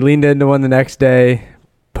mean, he leaned into one the next day,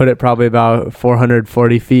 put it probably about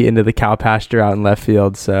 440 feet into the cow pasture out in left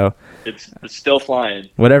field. So It's still flying.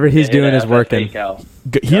 whatever he's Yeah, doing is that working. fake cow.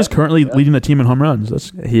 He is currently leading the team in home runs.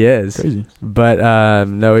 That's He is. crazy. But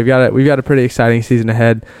no, we've got a pretty exciting season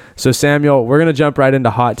ahead. So Samuel, we're gonna jump right into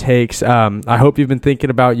hot takes. I hope you've been thinking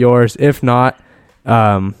about yours. If not,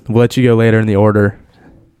 we'll let you go later in the order.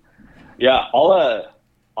 Yeah,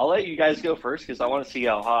 I'll let you guys go first because I want to see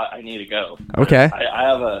how hot I need to go. Okay.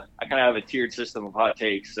 I kind of have a tiered system of hot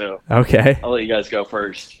takes, so Okay. I'll let you guys go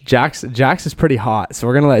first. Jax is pretty hot, so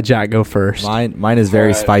we're gonna let Jack go first. Mine is very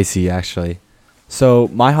Alright. spicy, actually. So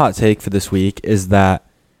my hot take for this week is that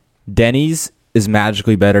Denny's is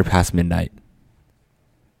magically better past midnight.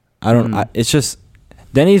 It's just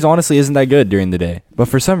Denny's honestly isn't that good during the day, but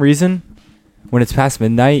for some reason, when it's past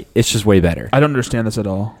midnight, it's just way better. I don't understand this at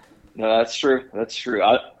all. No, that's true. That's true.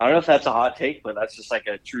 I don't know if that's a hot take, but that's just like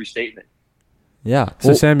a true statement. Yeah. So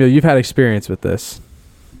Well, Samuel, you've had experience with this.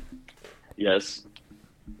 Yes.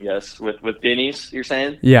 With Denny's, you're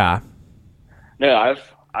saying? Yeah. No,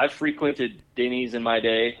 I've frequented Denny's in my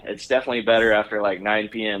day. It's definitely better after like 9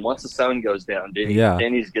 p.m. Once the sun goes down,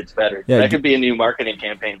 Denny's gets better. Yeah, that could be a new marketing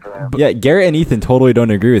campaign for them. yeah, Garrett and Ethan totally don't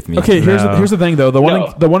agree with me. Okay, here's No. the thing though. The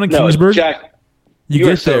one in Kingsburg, Jack, you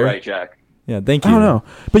are get so there. right, Jack. Yeah, thank you. I don't know,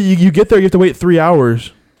 but you get there, you have to wait 3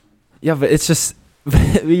 hours. Yeah, but it's just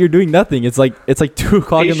you're doing nothing. It's like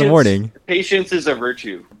 2:00 in the morning. Patience is a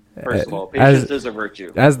virtue. First of all, patience As- is a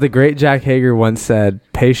virtue. As the great Jack Hager once said,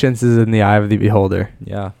 patience is in the eye of the beholder.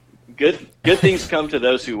 Yeah. Good things come to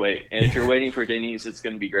those who wait. And if you're waiting for Denny's, it's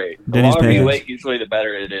going to be great. The Denny's longer you pancakes. wait, usually the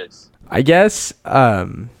better it is. I guess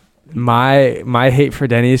my hate for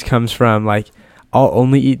Denny's comes from like I'll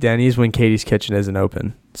only eat Denny's when Katie's Kitchen isn't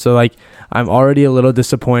open. So like I'm already a little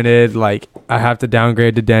disappointed. Like I have to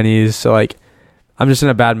downgrade to Denny's. So like I'm just in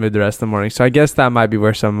a bad mood the rest of the morning. So I guess that might be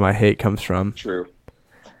where some of my hate comes from. True.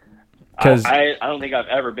 'Cause- I don't think I've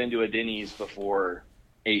ever been to a Denny's before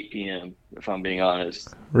 8 p.m., if I'm being honest.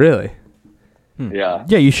 Really? Yeah.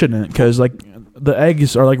 Yeah, you shouldn't, because like the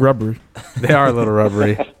eggs are like rubber. They are a little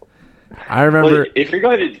rubbery. I remember. Well, if you're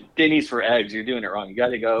going to Denny's for eggs, you're doing it wrong. You got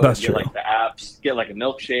to go That's and get true. like the apps, get like a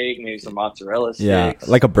milkshake, maybe some mozzarella sticks. Yeah,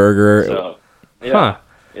 like a burger. So, yeah. Huh.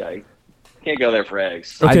 Yeah, you can't go there for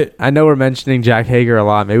eggs. Okay. I know we're mentioning Jack Hager a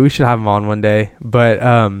lot. Maybe we should have him on one day. But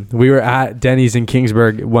we were at Denny's in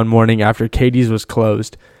Kingsburg one morning after Katie's was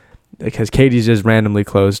closed, because Katie's just randomly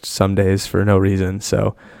closed some days for no reason.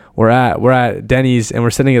 So we're at Denny's and we're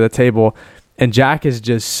sitting at the table, and Jack is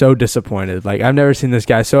just so disappointed. Like I've never seen this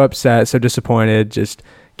guy so upset, so disappointed. Just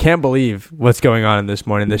can't believe what's going on in this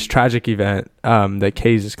morning, this tragic event that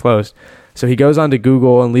Katie's is closed. So he goes onto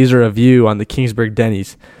Google and leaves a review on the Kingsburg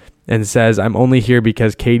Denny's and says, "I'm only here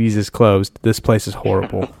because Katie's is closed. This place is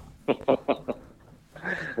horrible."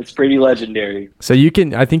 It's pretty legendary. So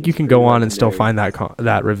I think you can go on and still find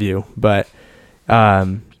that review. But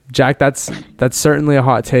Jack, that's certainly a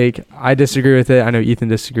hot take. I disagree with it. I know Ethan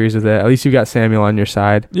disagrees with it. At least you got Samuel on your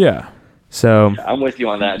side. Yeah. So I'm with you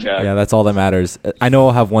on that, Jack. Yeah, that's all that matters. I know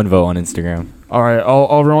I'll have one vote on Instagram. All right,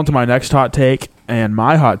 I'll roll on to my next hot take, and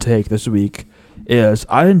my hot take this week is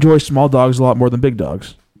I enjoy small dogs a lot more than big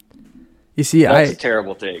dogs. you see, That's a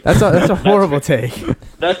terrible take. that's a horrible take.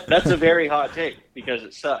 That's a very hot take because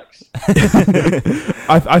it sucks.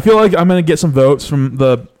 I feel like I'm gonna get some votes from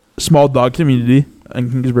the small dog community in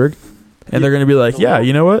Kingsburg, and they're gonna be like, "Yeah,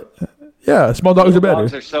 you know what? Yeah, small dogs are Little better."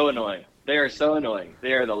 dogs are so annoying. They are so annoying.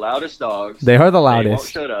 They are the loudest dogs. They are the They won't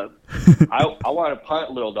loudest. shut up. I want to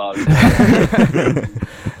punt little dogs.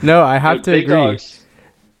 No, I have to Big agree. dogs.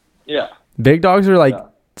 Yeah. Big dogs are like Yeah.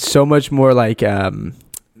 so much more like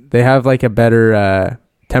They have like a better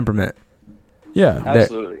temperament. Yeah.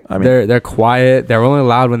 Absolutely. I mean, They're quiet. They're only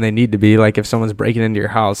loud when they need to be. Like if someone's breaking into your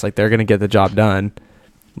house, like they're gonna get the job done.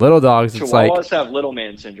 Little dogs, it's like Chihuahuas have little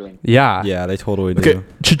man syndrome. yeah. Yeah, they totally do. okay,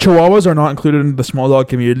 Chihuahuas are not included in the small dog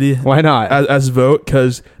community Why not? as vote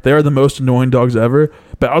because they are the most annoying dogs ever.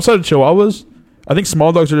 But outside of Chihuahuas, I think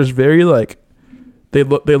small dogs are just very like they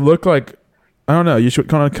look like I don't know. You should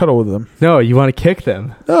kind of cuddle with them. No, you want to kick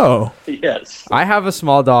them. Oh, Yes. I have a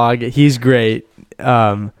small dog. He's great.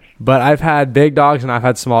 But I've had big dogs and I've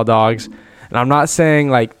had small dogs. And I'm not saying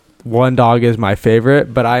like one dog is my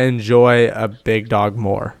favorite, but I enjoy a big dog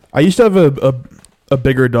more. I used to have a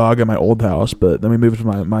bigger dog at my old house, but then we moved to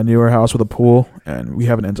my newer house with a pool, and we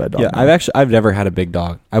have an inside dog. Yeah, now. I've never had a big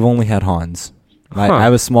dog. I've only had Hans. I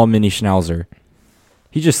have a small mini Schnauzer.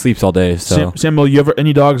 He just sleeps all day. So Samuel, you ever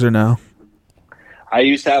any dogs or no? I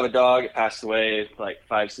used to have a dog. It passed away like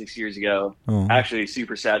 5-6 years ago. Oh. Actually,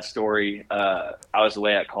 super sad story. I was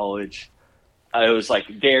away at college. It was like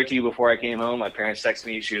a day or two before I came home. My parents texted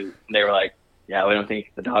me. They were like, "Yeah, we don't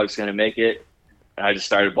think the dog's gonna make it." And I just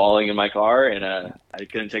started bawling in my car, and I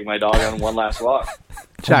couldn't take my dog on one last walk.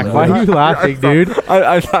 Jack, why are you laughing, dude?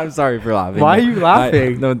 I'm sorry for laughing. Why are you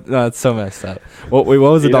laughing? No, it's so messed up. What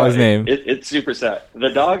was the dog's name? It's super sad. The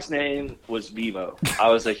dog's name was Vivo. I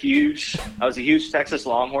was a huge Texas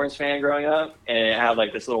Longhorns fan growing up, and it had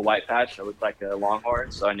like this little white patch that looked like a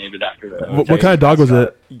Longhorn, so I named it after the. What kind of dog was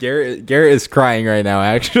it? Garrett is crying right now.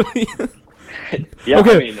 Actually. Yeah,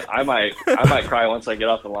 Okay. I mean, I might cry once I get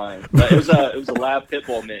off the line. But it was a lab pit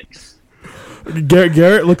bull mix.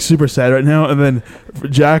 Garrett looks super sad right now, and then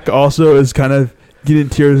Jack also is kind of getting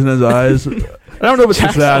tears in his eyes. I don't know if it's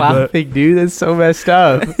Jack's sad, laughing, dude. That's so messed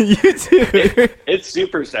up. You too. It's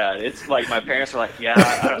super sad. It's like my parents were like, "Yeah,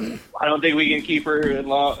 I don't think we can keep her in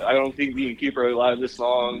long. I don't think we can keep her alive this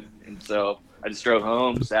long." And so I just drove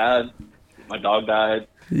home, sad. My dog died.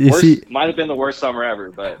 Might have been the worst summer ever,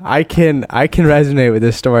 but I can resonate with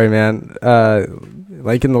this story, man.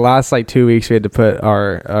 Like in the last 2 weeks, we had to put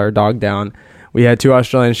our dog down. We had 2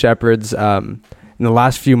 Australian Shepherds. In the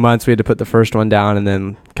last few months, we had to put the first one down, and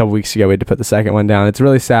then a couple weeks ago, we had to put the second one down. It's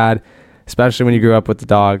really sad, especially when you grew up with the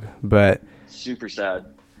dog. But super sad.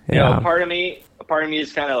 yeah, You know, part of me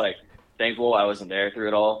is kind of like thankful I wasn't there through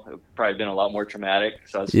it all. It would probably been a lot more traumatic.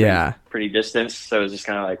 So I was pretty distant. So it was just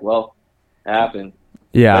kind of like, well, it happened.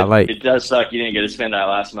 yeah, But it does suck you didn't get to spend that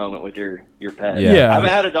last moment with your pet. Yeah. I haven't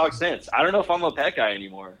had a dog since. I don't know if I'm a pet guy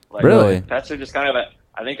anymore. Like, Really? Pets are just kind of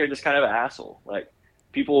I think they're just kind of an asshole. Like,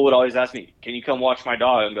 people would always ask me, "Can you come watch my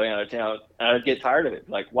dog? I'm going out of town." And I'd get tired of it.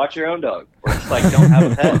 Like, watch your own dog. Or just like, don't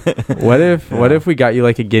have a pet. what if we got you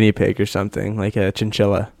like a guinea pig or something, like a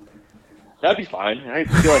chinchilla? That'd be fine. I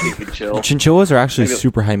feel like it could chill. Chinchillas are actually Maybe-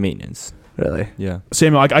 super high maintenance. Really? Yeah.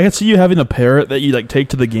 Samuel, I can see you having a parrot that you take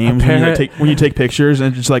to the games when you take pictures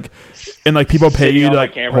and just people pay Sitting you on to my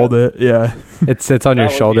camera. hold it. Yeah. It sits on That your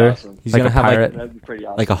would be shoulder. awesome. He's Like gonna a have pirate. That'd be pretty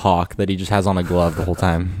awesome. like a hawk that he just has on a glove the whole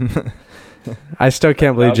time. I still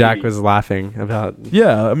can't believe That'd Jack be- was laughing about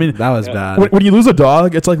Yeah. I mean, that. Was Yeah. bad. when you lose a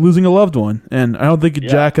dog, it's like losing a loved one, and I don't think Yeah.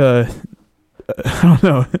 Jack. I don't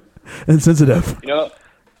know, insensitive. You know,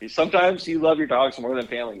 sometimes you love your dogs more than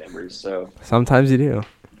family members. So, Sometimes you do.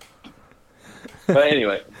 but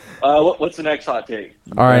anyway, what's the next hot take?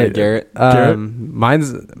 All right, Garrett.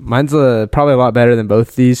 Mine's probably a lot better than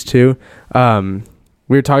both these two.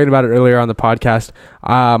 We were talking about it earlier on the podcast.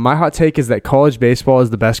 My hot take is that college baseball is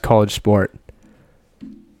the best college sport.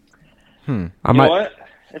 You know what?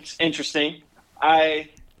 It's interesting. I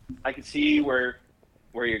can see where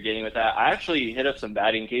you're getting with that. I actually hit up some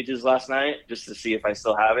batting cages last night just to see if I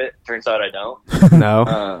still have it. Turns out I don't.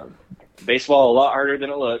 No. Baseball a lot harder than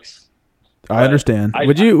it looks. I understand.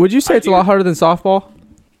 Would you say it's a lot harder than softball?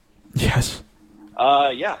 Yes.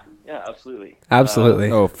 Yeah, absolutely.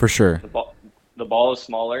 Absolutely. Oh, for sure. The ball is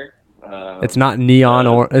smaller. It's not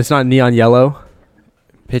neon it's not neon yellow.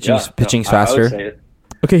 Pitching's I would faster. say it.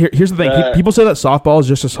 Okay. Here's the thing. People say that softball is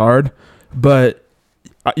just as hard, but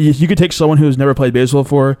you could take someone who's never played baseball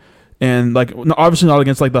before, and obviously not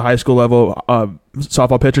against the high school level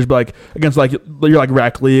softball pitchers, but against your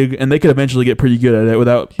rec league, and they could eventually get pretty good at it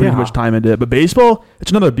without putting much time into it. But baseball,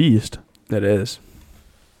 it's another beast. It is.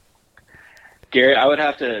 Garrett, I would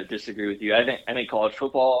have to disagree with you. I think college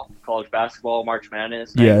football, college basketball, March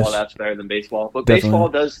Madness, Yes. all that's better than baseball. But Definitely. baseball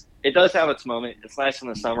does have its moment. It's nice in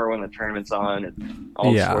the summer when the tournament's on and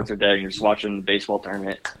all the sports are dead and you're just watching the baseball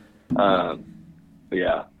tournament. But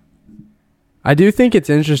yeah. I do think it's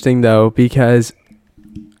interesting though because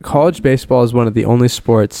college baseball is one of the only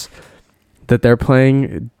sports that they're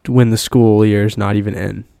playing when the school year is not even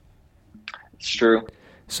in. It's true.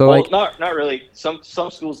 So well, like, not really. Some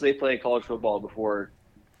schools they play college football before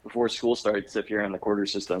school starts if you're in the quarter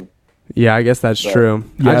system. yeah, I guess that's But, true.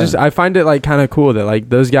 yeah. I find it like kind of cool that like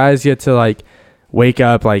those guys get to like wake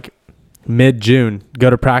up like mid-June, go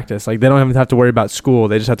to practice. Like they don't even have to worry about school.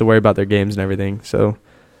 They just have to worry about their games and everything. So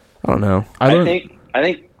I don't know. I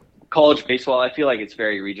think college baseball. I feel like it's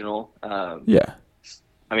very regional. Yeah.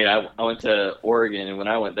 I mean, I went to Oregon, and when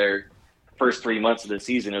I went there, first 3 months of the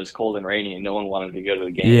season, it was cold and rainy, and no one wanted to go to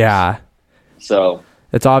the games. Yeah. So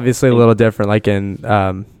It's obviously a little different, like in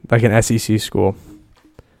an SEC school.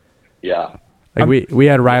 yeah. Like we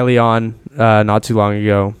had Riley on not too long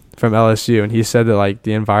ago from LSU, and he said that like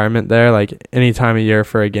the environment there, like any time of year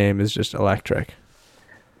for a game, is just electric.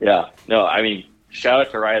 Yeah. No, I mean, shout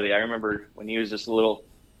out to Riley. I remember when he was just a little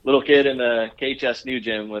kid in the KHS new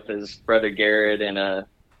gym with his brother Garrett and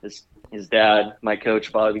his dad, my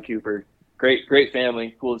coach Bobby Cooper. Great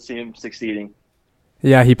family. Cool to see him succeeding.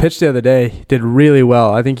 Yeah, he pitched the other day. He did really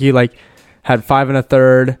well. I think he like had 5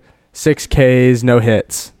 1/3, 6 Ks, no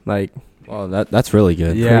hits. Like, Well, that's really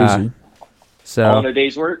good. yeah. Crazy. All in So a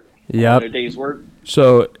day's work. Yep. All in a day's work.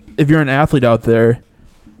 So if you're an athlete out there,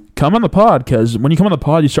 come on the pod, because when you come on the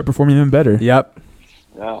pod, you start performing even better. yep.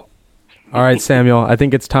 Yeah. All right, Samuel. I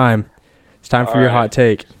think it's time. It's time for All your right. hot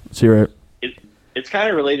take. Let's hear it. It's kind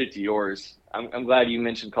of related to yours. I'm glad you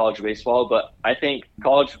mentioned college baseball, but I think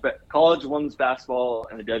college women's basketball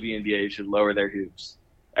and the WNBA should lower their hoops.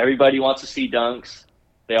 Everybody wants to see dunks.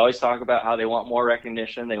 They always talk about how they want more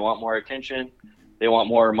recognition, they want more attention, they want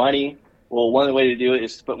more money. Well, one way to do it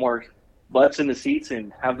is to put more butts in the seats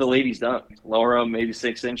and have the ladies dunk. Lower them maybe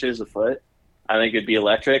 6 inches, a foot. I think it'd be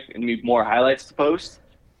electric and be more highlights to post.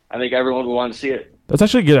 I think everyone would want to see it. That's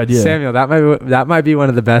actually a good idea. Samuel, that might be one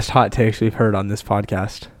of the best hot takes we've heard on this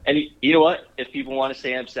podcast. And you know what? If people want to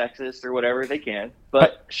say I'm sexist or whatever, they can.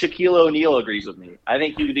 But Shaquille O'Neal agrees with me. I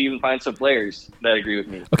think you could even find some players that agree with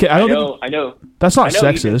me. Okay, I know. That's not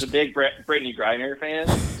Ethan's sexist. a big Brittany Griner fan,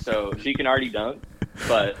 so she can already dunk.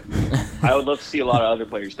 But I would love to see a lot of other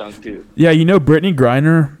players dunk too. Yeah, Brittany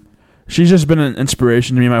Griner, she's just been an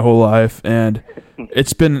inspiration to me my whole life, and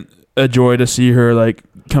it's been a joy to see her like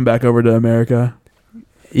come back over to America.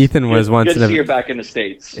 Ethan was once good in to see her a back in the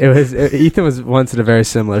States. Ethan was once in a very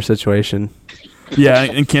similar situation. Yeah,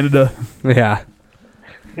 in Canada. Yeah.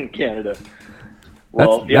 In Canada.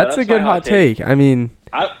 Well, That's a good my hot take. I mean,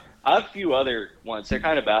 I have a few other ones. They're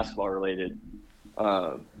kind of basketball related.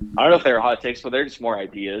 I don't know if they're hot takes, but they're just more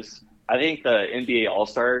ideas. I think the NBA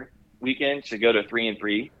All-Star weekend should go to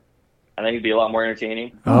 3-3. I think it'd be a lot more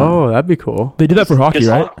entertaining. oh, that'd be cool. They do that for hockey,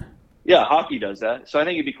 right? Yeah, hockey does that. So I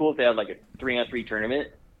think it'd be cool if they had like a 3-on-3 tournament.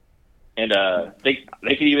 And they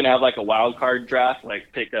could even have like a wild card draft,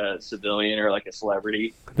 like pick a civilian or like a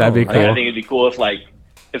celebrity. That'd be Like, cool. I think it'd be cool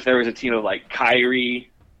if there was a team of like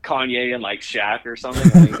Kyrie, Kanye, and like Shaq or something.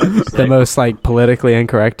 I think that'd be The sick. most like politically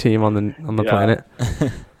incorrect team on the Yeah. planet.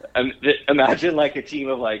 Imagine like a team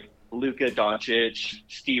of like Luka Doncic,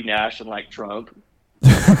 Steve Nash, and like Trump.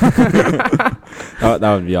 That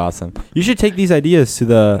would be awesome. You should take these ideas to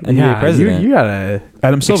the NBA Yeah, president. you gotta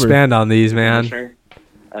Adam Silver. expand on these, man. Commissioner.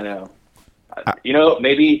 I know.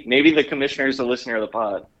 Maybe the commissioner's a listener of the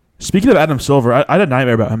pod. Speaking of Adam Silver, I had a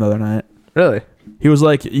nightmare about him the other night. Really? He was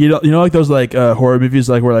like, like those like horror movies,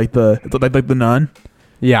 like where like the Nun.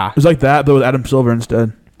 Yeah. It was like that, but with Adam Silver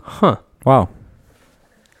instead. Huh. Wow.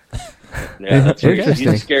 Yeah, that's right. He's Interesting.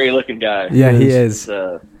 a scary looking guy. Yeah, he is.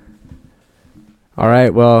 It's, All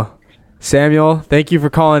right. Well, Samuel, thank you for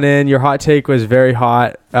calling in. Your hot take was very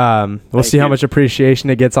hot. We'll Thank see how you. much appreciation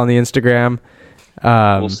it gets on the Instagram.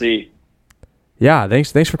 we'll see. Yeah.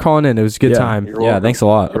 Thanks for calling in. It was a good Yeah. time. You're Yeah, welcome. thanks a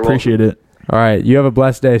lot. You're Appreciate it. All right. You have a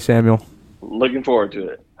blessed day, Samuel. Looking forward to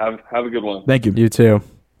it. Have a good one. Thank you. You too.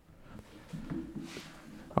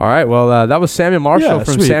 All right. Well, that was Samuel Marshall Yeah,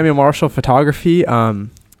 from sweet. Samuel Marshall Photography.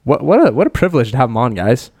 What a privilege to have him on,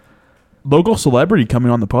 guys. Local celebrity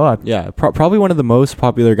coming on the pod. Yeah, probably one of the most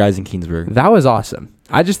popular guys in Keensburg. That was awesome.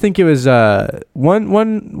 I just think it was one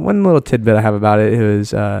little tidbit I have about it. It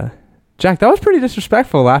was Jack. That was pretty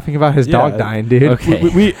disrespectful, laughing about his dog Yeah. dying, dude.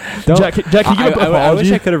 Okay. Jack, can you give an I wish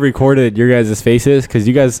apology? I could have recorded your guys' faces because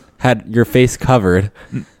you guys had your face covered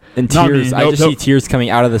in Not me. tears. I Nope, just nope. see tears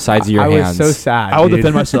coming out of the sides of your I hands. was so sad. I will dude.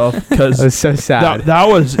 defend myself I because was so sad. that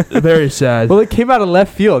was very sad. Well, it came out of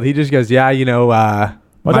left field. He just goes, "Yeah,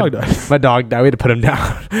 My dog died. My dog died. We had to put him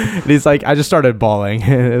down." And he's like, I just started bawling.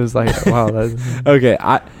 It was like, wow. Okay,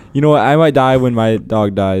 you know what? I might die when my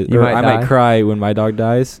dog dies. You Or might I die? might cry when my dog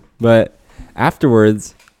dies. But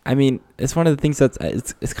afterwards, I mean, it's one of the things that's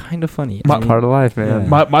it's kind of funny. Part of life, man.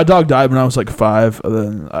 Yeah. My dog died when I was like 5. And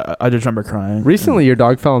then I just remember crying. Recently, your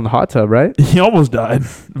dog fell in the hot tub, right? He almost died.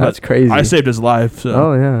 That's crazy. I saved his life. So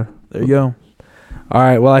Oh yeah. there you go. All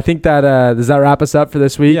right. Well, I think that does that wrap us up for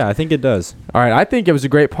this week? Yeah, I think it does. All right. I think it was a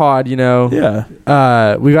great pod. You know.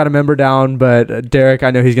 Yeah. We got a member down, but Derek, I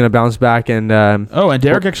know he's going to bounce back and. And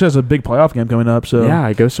Derek actually has a big playoff game coming up. So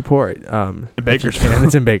yeah, go support. in Bakersfield. And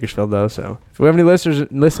it's in Bakersfield though. So if we have any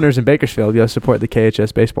listeners in Bakersfield, go support the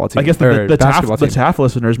KHS baseball team. I guess the TAF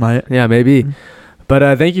listeners might. Yeah, maybe.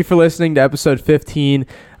 But thank you for listening to episode 15.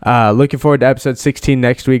 Looking forward to episode 16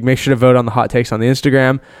 next week. Make sure to vote on the hot takes on the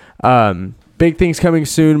Instagram. Big things coming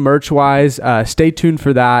soon, merch-wise. Stay tuned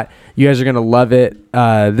for that. You guys are going to love it.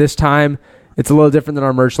 This time, it's a little different than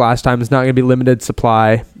our merch last time. It's not going to be limited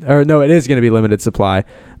supply. Or no, it is going to be limited supply.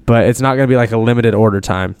 But it's not going to be like a limited order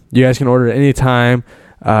time. You guys can order it anytime.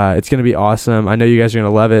 It's going to be awesome. I know you guys are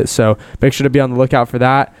going to love it. So make sure to be on the lookout for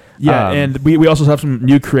that. Yeah, and we also have some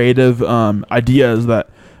new creative ideas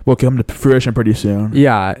that will come to fruition pretty soon.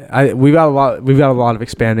 Yeah, we've got a lot of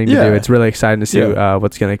expanding to do. It's really exciting to see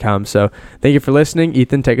what's going to come. So thank you for listening.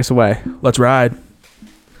 Ethan, take us away. Let's ride.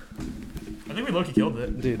 I think we low-key killed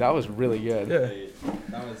it. Dude, that was really good. Yeah.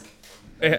 That was